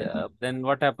that's why then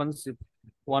what happens if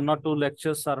 1 or 2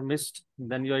 lectures are missed,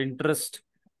 then your interest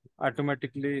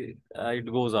automatically it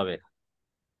goes away.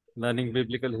 Learning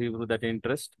biblical Hebrew, that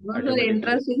interest No, sir, automatically.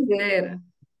 interest is there.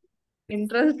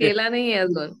 Interest गेला नाही आहे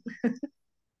अजून.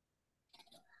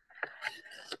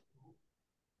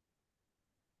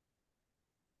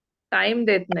 Time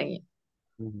देत नाही.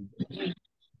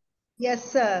 Yes,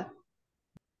 sir.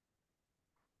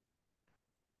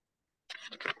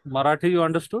 Marathi, you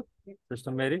understood,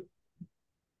 Sister Mary?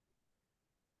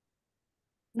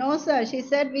 No, sir. She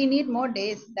said we need more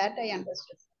days. That I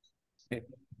understood.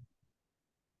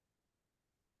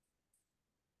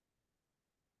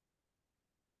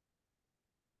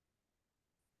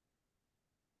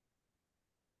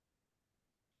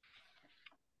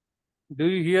 Do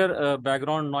you hear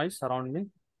background noise around me?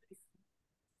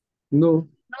 No.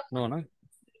 No, no.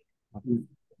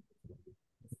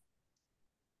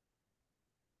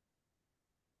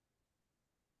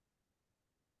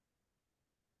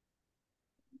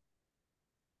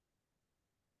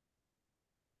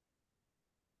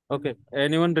 Okay.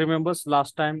 Anyone remembers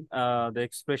last time the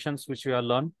expressions which we have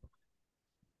learned?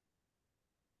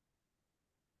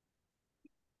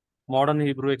 Modern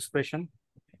Hebrew expression.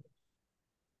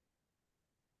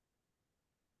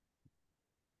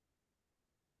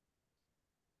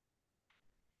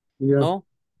 Yeah. No?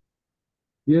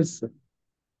 Yes, sir.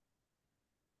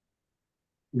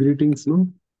 Greetings, no?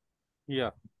 Yeah.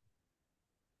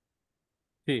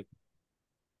 See.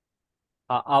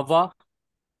 Ava,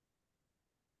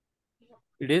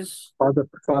 it is Father.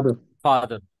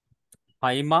 father.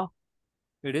 Haima,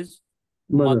 it is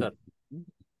Mother. mother.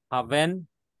 Haven,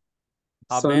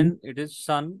 Son. it is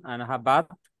son, and Habat,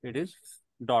 it is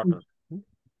daughter.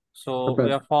 So Habat. we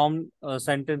have formed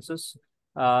sentences.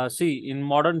 See, in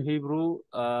modern Hebrew,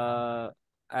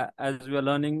 as we are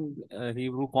learning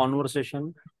Hebrew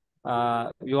conversation,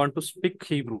 you want to speak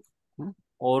Hebrew,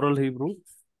 oral Hebrew,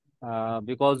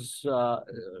 because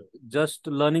just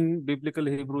learning biblical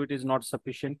Hebrew, it is not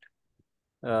sufficient.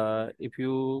 If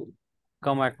you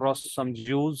come across some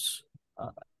Jews,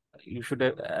 you should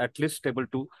at least able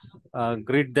to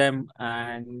greet them,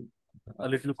 and a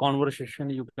little conversation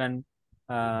you can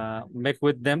make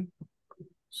with them.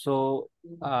 So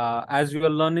as you are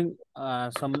learning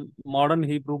some modern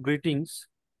Hebrew greetings,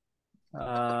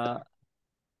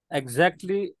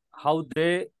 exactly how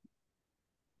they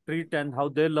treat and how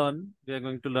they learn, we are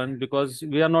going to learn, because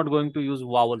we are not going to use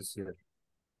vowels here.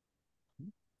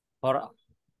 For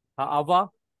ha'ava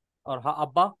or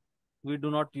ha'abba, we do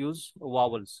not use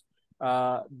vowels.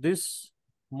 This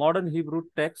modern Hebrew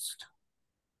text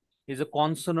is a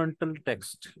consonantal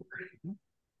text.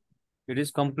 It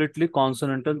is completely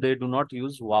consonantal. They do not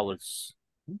use vowels.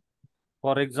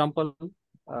 For example,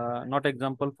 not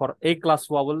example, for A class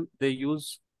vowel, they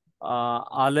use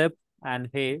aleph and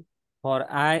he. For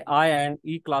I and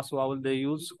E class vowel, they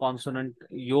use consonant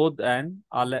yod and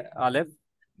aleph.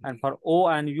 And for O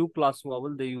and U class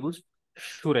vowel, they use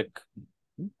shurek.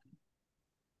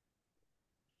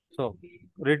 So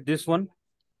read this one.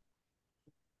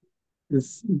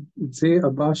 Is J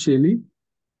Abba Sheli.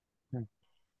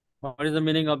 What is the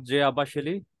meaning of J Abba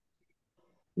Sheli?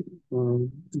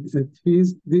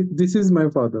 This is my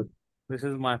father. This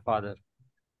is my father.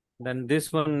 Then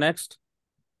this one next.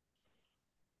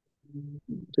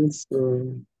 It's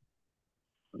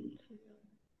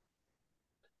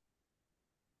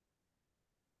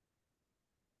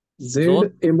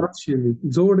Zod Emma Sheli.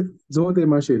 Zod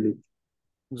Emma Sheli.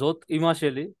 Zot Ima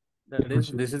Sheli. That is,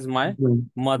 this is my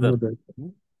mother.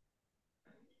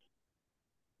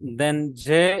 Then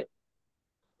J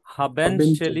Haben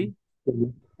Sheli.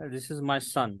 This is my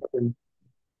son.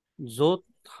 Zot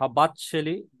Habat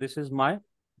Sheli. This is my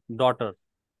daughter.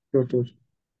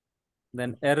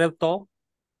 Then Erev To.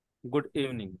 Good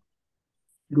evening.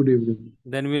 Good evening.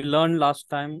 Then we learned last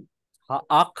time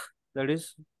Ha'ak. that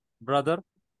is brother.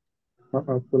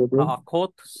 Brother.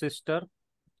 Akhot, sister.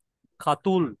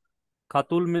 Khatul.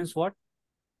 Khatul means what?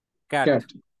 Cat. Cat.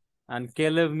 And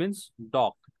Kelev means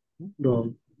dog.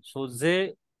 Dog. So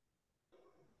they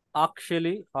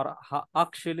actually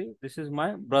this is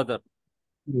my brother.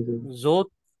 Zot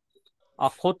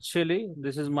akhotcheli,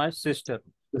 this is my sister.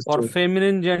 For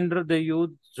feminine gender they use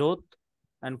zot,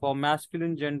 and for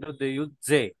masculine gender they use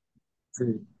ze.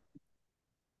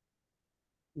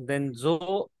 Then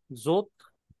zot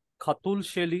khatul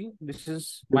sheli, this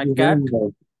is my cat,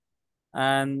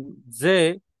 and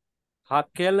ze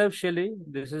hakelev sheli,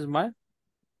 this is my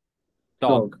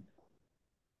dog.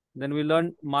 Then we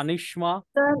learn manishma.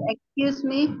 Sir, excuse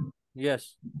me.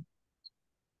 Yes.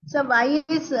 So why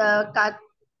is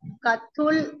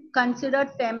Kathul considered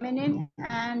feminine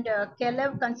and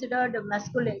Kelev considered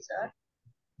masculine, sir?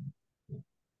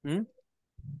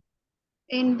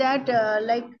 In that,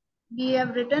 like we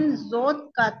have written Zot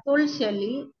Kathul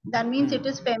Sheli, that means it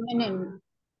is feminine.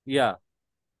 Yeah.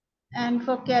 And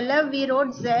for Kelev, we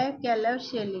wrote Ze Kelev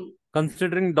Sheli.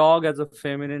 Considering dog as a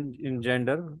feminine in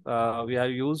gender, we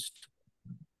have used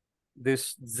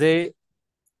this ze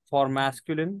for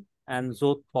masculine and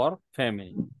zot for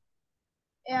feminine.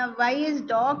 Yeah, why is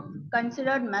dog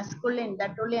considered masculine?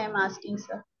 That only I'm asking,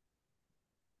 sir.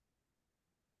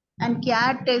 And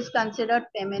cat is considered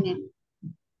feminine.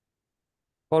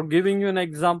 For giving you an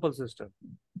example, sister.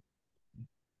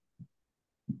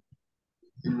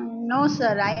 No,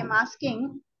 sir. I am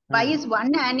asking why is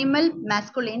one animal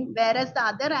masculine whereas the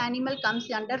other animal comes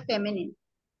under feminine?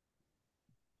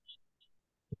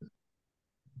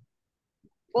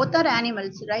 Both are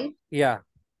animals, right? Yeah.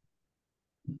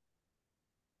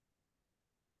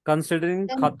 Considering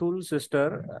Khatul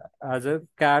sister as a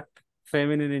cat,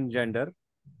 feminine in gender,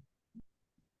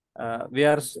 we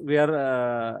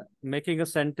are making a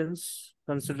sentence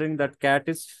considering that cat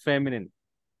is feminine.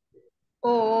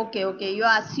 Oh, okay, okay. You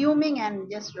are assuming and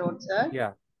just wrote, sir.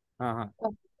 Yeah.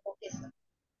 Okay, sir.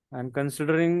 And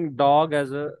considering dog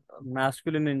as a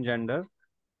masculine in gender,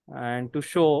 and to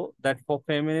show that for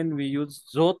feminine we use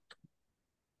zot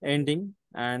ending,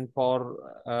 and for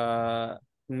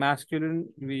masculine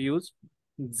we use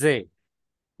ze.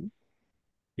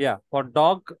 Yeah, for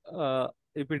dog,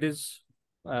 if it is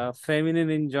feminine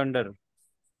in gender,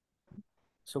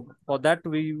 so for that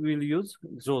we will use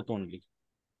zot only.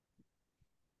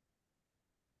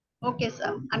 Okay,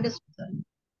 sir. Understood, sir.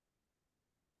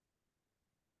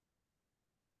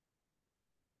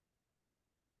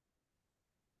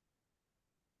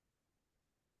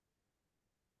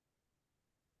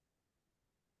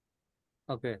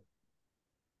 Okay.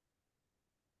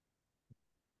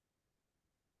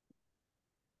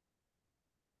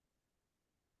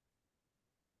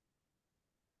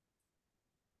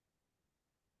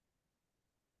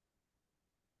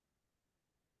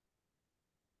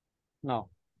 Now,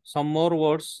 some more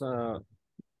words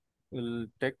we'll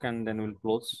take and then we'll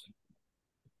close.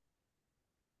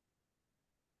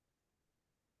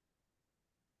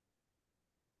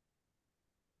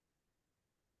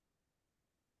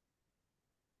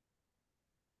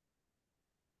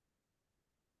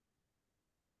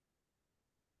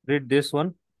 Read this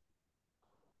one.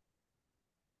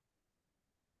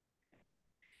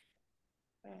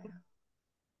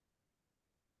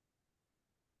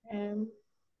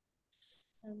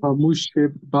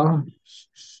 Hamusheba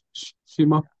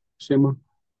Shema Shema.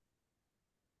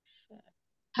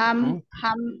 Hamshepa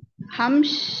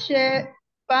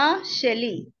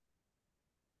Sheli.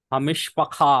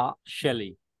 Hamishpakha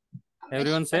Sheli.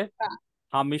 Everyone say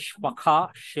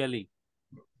Hamishpakha Sheli.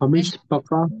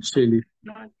 Hamishpaka Sheli.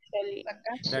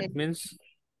 That means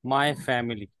my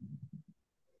family.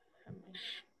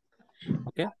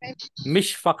 Okay.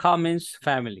 Mishpakha means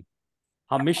family.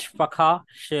 Hamishpakha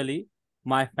Sheli,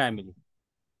 my family.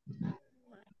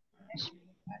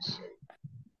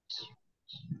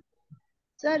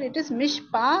 Sir, it is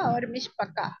Mishpa or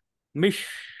Mishpaka?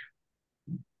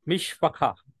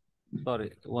 Mishpakha.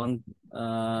 Sorry, one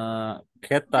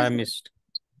khet I missed.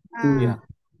 Yeah.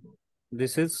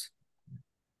 This is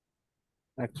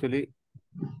actually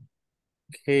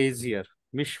K is here.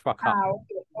 Mishpakha.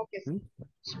 Okay.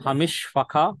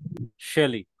 Hamishpakha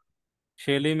Sheli.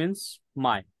 Sheli means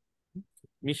my.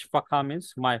 Mishpakha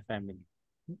means my family.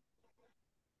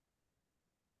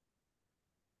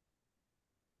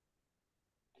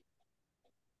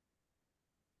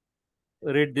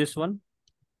 Read this one.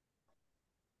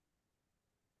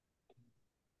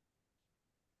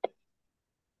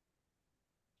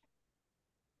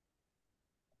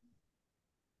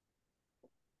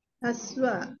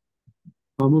 Aswa.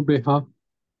 Hamubeha.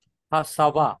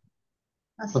 Hasava.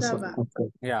 Asaba. Okay.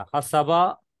 Yeah,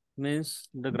 Hasaba means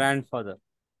the grandfather.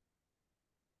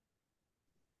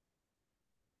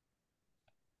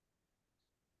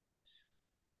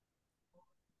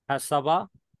 Hasaba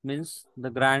means the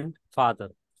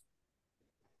grandfather.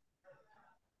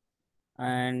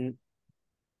 And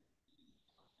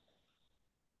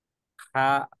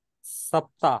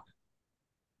Hasapta.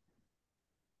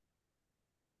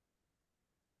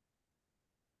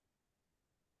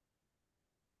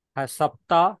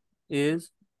 Hasapta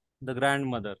is the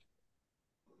grandmother.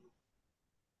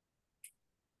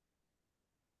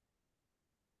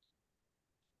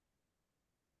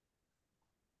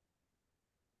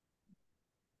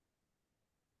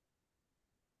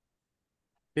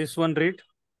 This one read.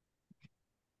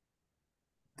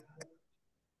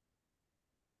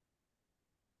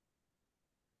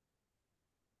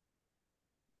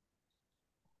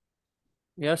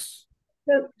 Yes.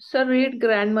 Sir, read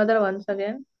grandmother once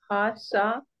again. Ha,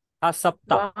 sa,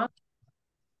 Hasapta. va,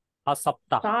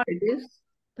 Hasapta. tha, it is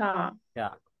tha.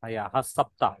 Yeah. Yeah.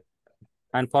 Hasapta.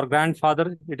 And for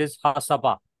grandfather, it is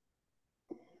Hasaba.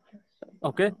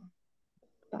 Okay.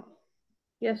 Tha.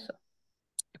 Yes, sir.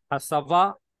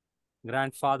 Hasaba,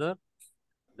 grandfather.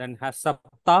 Then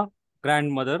Hasapta,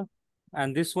 grandmother.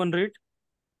 And this one read.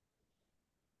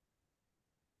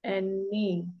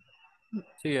 Any.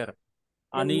 Here.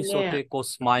 Ani Enne. sote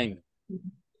kosmain.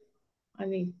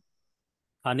 Ani.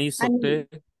 Ani sote.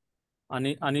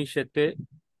 Ani shete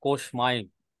kosmain.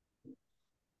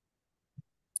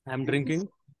 I'm drinking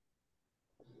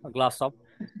a glass of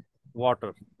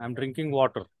water. I'm drinking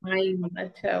water. I.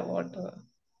 Acha, water.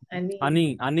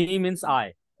 Ani. Ani means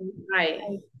I.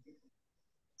 I.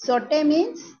 Sote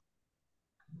means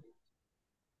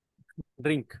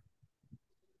Drink.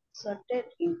 sote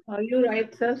drink. Are you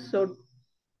right, sir? So,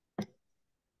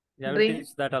 Yeah, I will drink.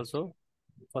 teach that also.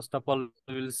 First of all,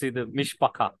 we will see the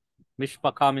mishpaka.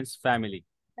 Mishpaka means family.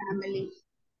 Family.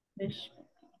 Fish.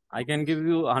 I can give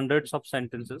you hundreds of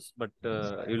sentences, but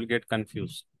you will get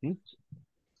confused.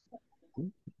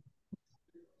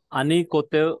 Ani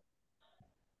kote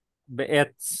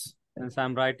be'ets, since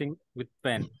I'm writing with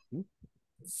pen.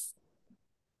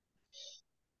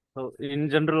 So in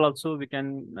general also we can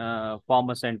form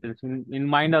a sentence. In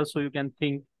mind also you can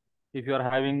think, if you are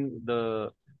having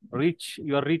the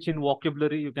you are rich in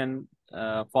vocabulary, you can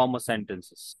form a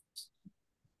sentences.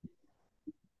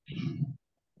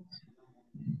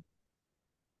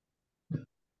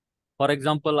 For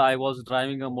example, I was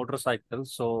driving a motorcycle,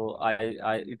 so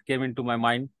it came into my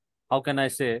mind, how can I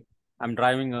say I'm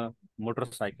driving a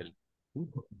motorcycle?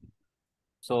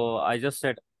 So I just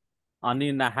said,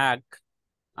 Ani nahak.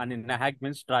 Ani nahak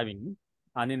means driving.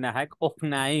 Ani nahak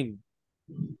ofnaing.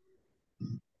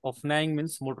 Ofnaing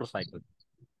means motorcycle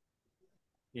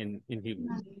in Hebrew.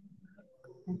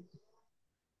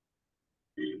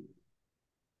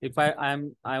 If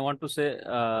I want to say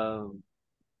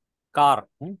car,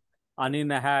 Ani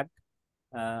nahak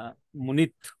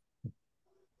munit.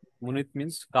 Munit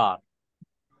means car.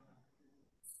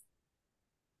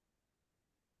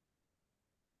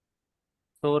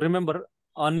 So remember,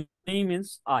 Ani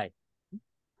means I.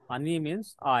 Ani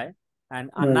means I,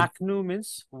 and Anaknu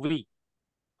means we.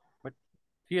 But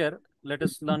here, let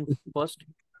us learn first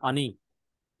Ani.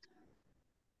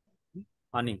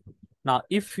 Ani. Now,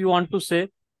 if you want to say,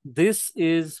 this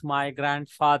is my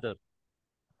grandfather.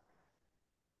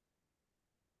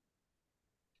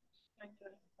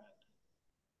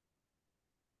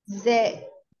 Ze.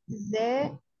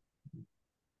 Ze.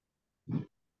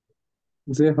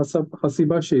 Ze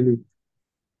hasiba sheli.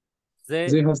 Ze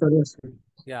Ze, hasaba sheli.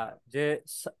 yeah, Ze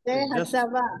just,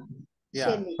 hasaba yeah,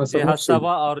 sheli. Je Hasaba sheli.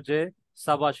 Hasaba or Je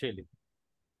Saba Sheli.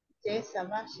 Je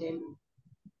saba sheli.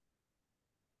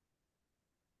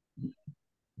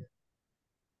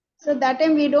 So that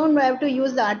time we don't have to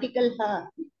use the article ha.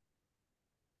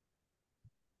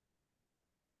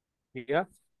 Yeah.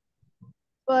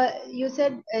 But you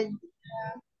said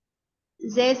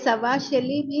Ze saba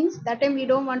sheli means that time we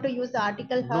don't want to use the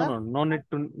article ha. No need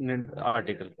to need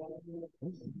article.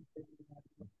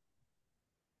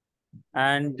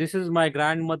 And this is my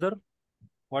grandmother.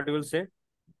 What you will say?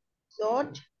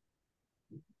 Zot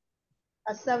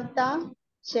asavta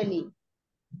sheli.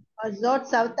 Or zot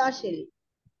savta sheli.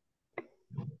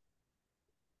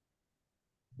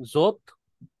 Zot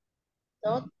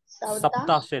Zot Sapta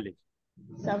savta Sheli.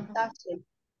 savta sheli.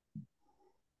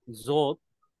 Zot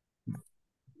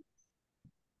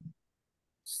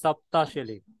Sapta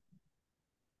Sheli.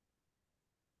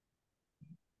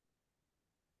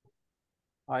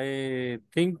 I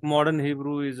think modern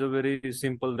Hebrew is a very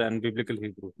simple than biblical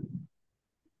Hebrew.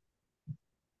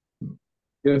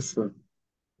 Yes, sir.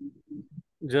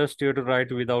 just you have to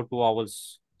write without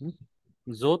vowels.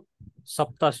 Zot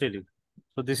Saptasheli.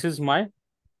 So this is my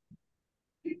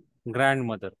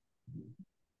grandmother.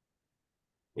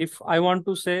 If I want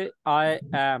to say I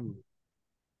am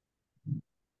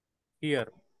here,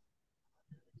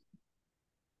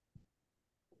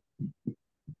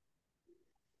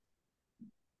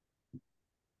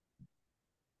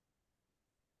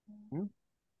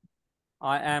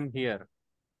 I am here.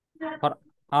 For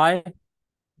I,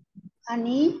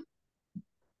 Ani,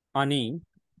 Ani,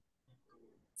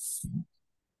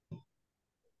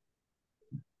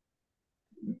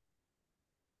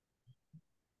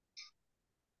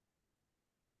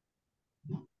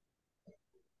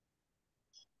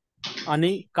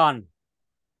 Ani Khan,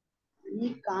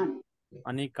 Ani Khan.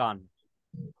 Ani Khan,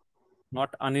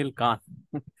 not Anil Khan.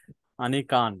 Ani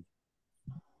Khan.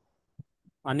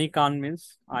 Ani Khan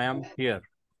means I am here.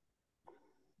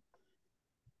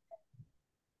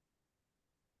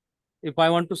 If I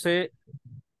want to say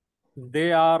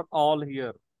they are all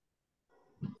here,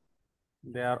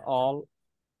 they are all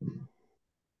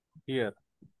here.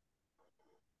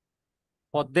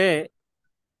 For they,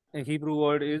 a Hebrew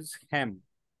word is hem.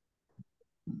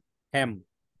 Hem.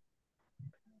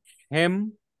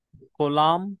 Hem,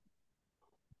 kolam.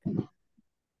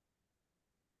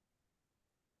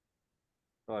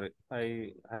 Sorry,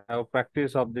 I have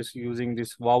practice of this using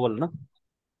this vowel, no?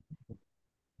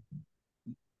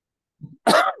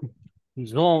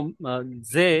 Zom,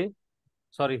 ze,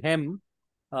 sorry, hem,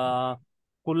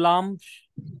 kulam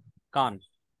Khan.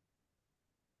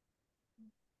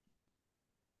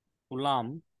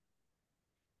 Kulam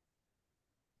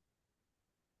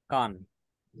Khan.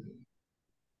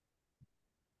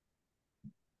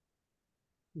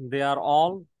 They are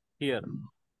all here.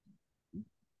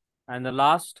 And the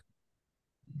last,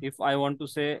 if I want to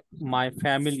say my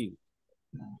family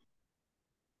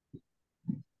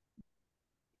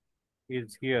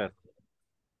is here,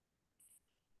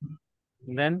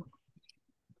 then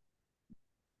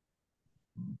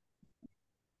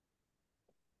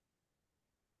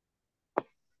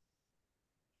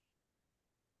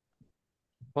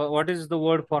what is the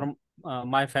word for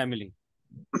my family?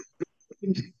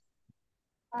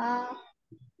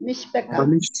 Mishpeka.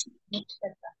 Amish.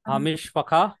 Hamish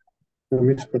Pakha.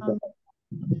 Amish Pata.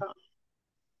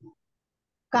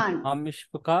 Khan. Hamish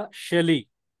Pakha Shelly.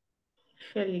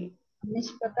 Shelly.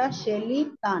 Mishpeka Shelly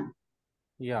Khan.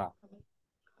 Yeah.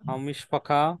 Hamish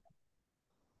Pakha.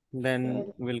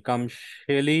 Then will come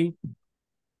Shelly.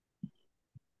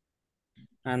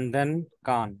 And then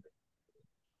Khan.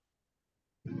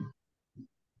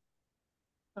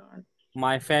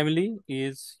 My family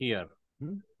is here.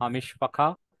 Hamish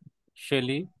Pakha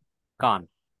Shelly Khan.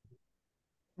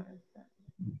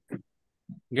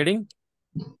 Getting?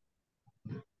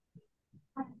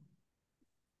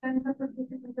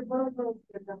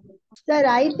 Sir,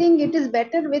 I think it is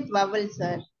better with vowel,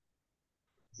 sir.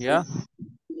 Yeah.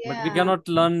 Yeah. But we cannot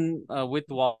learn with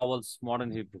vowels,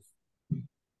 modern Hebrew.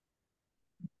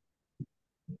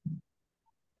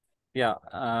 Yeah.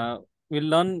 We'll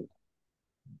learn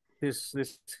this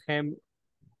hem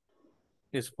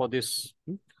is for this.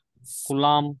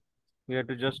 Kulam. We have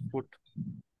to just put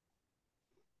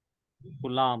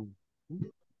Kulam.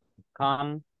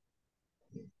 Khan.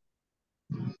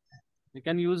 We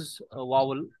can use a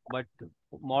vowel, but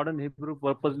modern Hebrew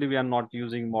purposely we are not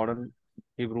using modern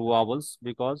Hebrew vowels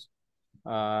because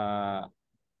our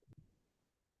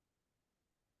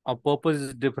purpose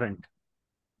is different.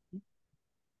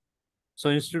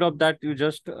 So instead of that, you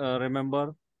just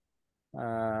remember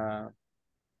that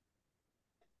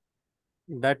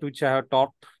which I have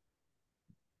taught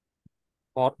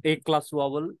for A class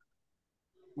vowel,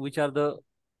 which are the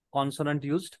consonant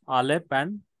used, Aleph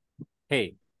and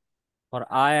He. For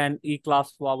I and E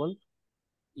class vowel,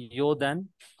 Yod and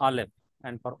Aleph.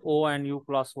 And for O and U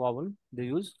class vowel, they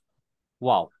use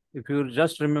Wow. If you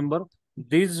just remember,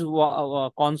 this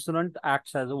consonant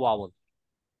acts as a vowel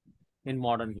in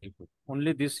modern Hebrew.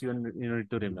 Only this you need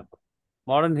to remember.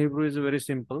 Modern Hebrew is very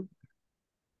simple.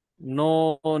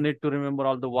 No need to remember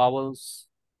all the vowels.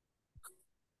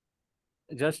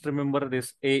 Just remember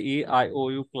this A, E, I, O,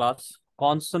 U class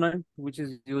consonant, which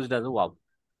is used as a vowel.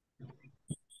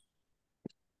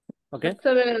 Okay.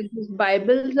 So these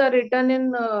Bibles are written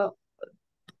in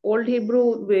Old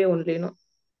Hebrew way only, no?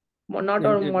 Not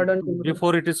on modern Hebrew.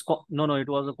 Before it is no, it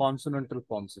was a consonantal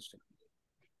form system.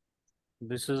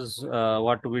 This is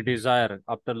what we desire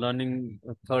after learning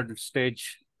third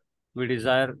stage. We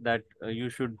desire that you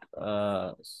should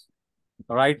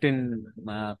write in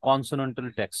consonantal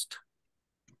text.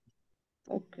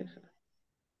 Okay, sir.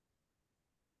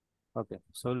 Okay,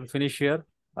 so we'll finish here.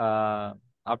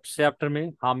 after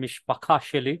me, Hamishpacha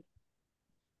Sheli,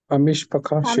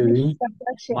 Amishpaka Sheli,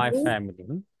 my family.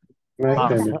 my My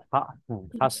family.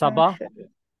 Hasaba,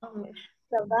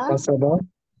 Saba, Asaba,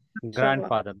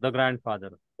 grandfather, the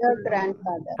grandfather. the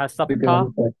grandfather. the Hasapta,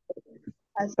 grandfather.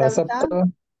 Asapta,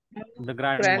 Asapta, the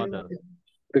grandmother. Grandmother.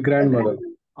 the grandmother.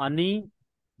 Ani,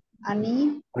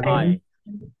 Ani, I.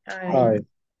 I.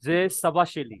 Ze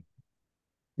Sabasheli,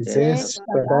 Zes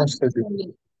Saba,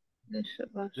 Sheli.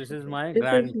 this is my This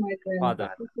is my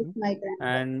grandfather. this is my grandfather.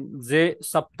 And Ze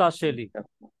Sapta Sheli,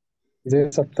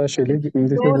 Zes Sapta Sheli.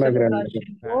 This is my grandmother.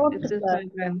 Zod, This is sir. my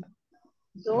grandmother.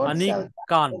 Zod, Ani Savta.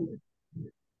 Khan.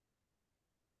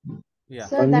 Yeah.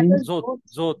 Sir, that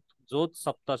was Zot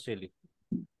Sapta Sheli.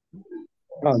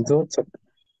 Zod Sapta.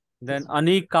 Then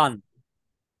Ani Khan,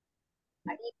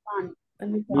 Ani Khan.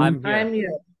 I'm here. I'm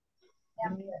here.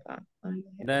 I'm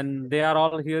here. Then they are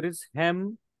all here is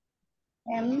Hem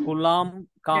M. Kulam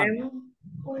Khan.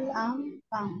 Kulam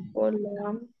Khan.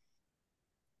 Kolam.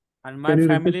 And Can my you repeat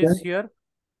family is that? here.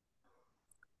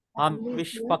 Family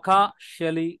is here. Mishpaka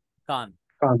Sheli Khan.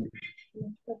 Khan.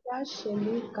 Mustafa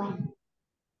Sheli Khan.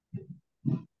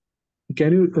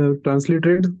 Can you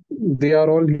transliterate? They are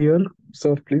all here,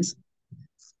 sir, please.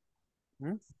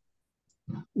 Hmm?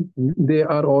 They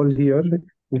are all here in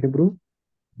Hebrew.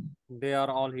 They are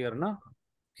all here, na?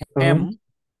 Uh-huh. Hem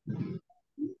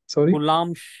Sorry.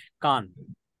 Kulam Khan.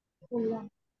 Kulam.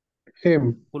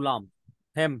 Him. Kulam.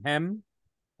 Hem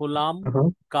Kulam Uh-huh.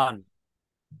 Khan.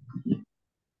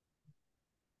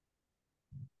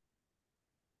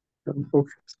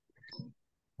 Okay.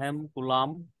 Hem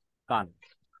Kulam Khan.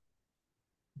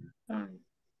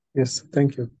 Yes,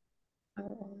 thank you.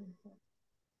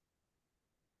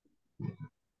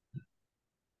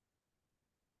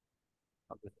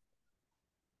 Okay.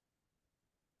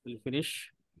 We'll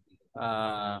finish.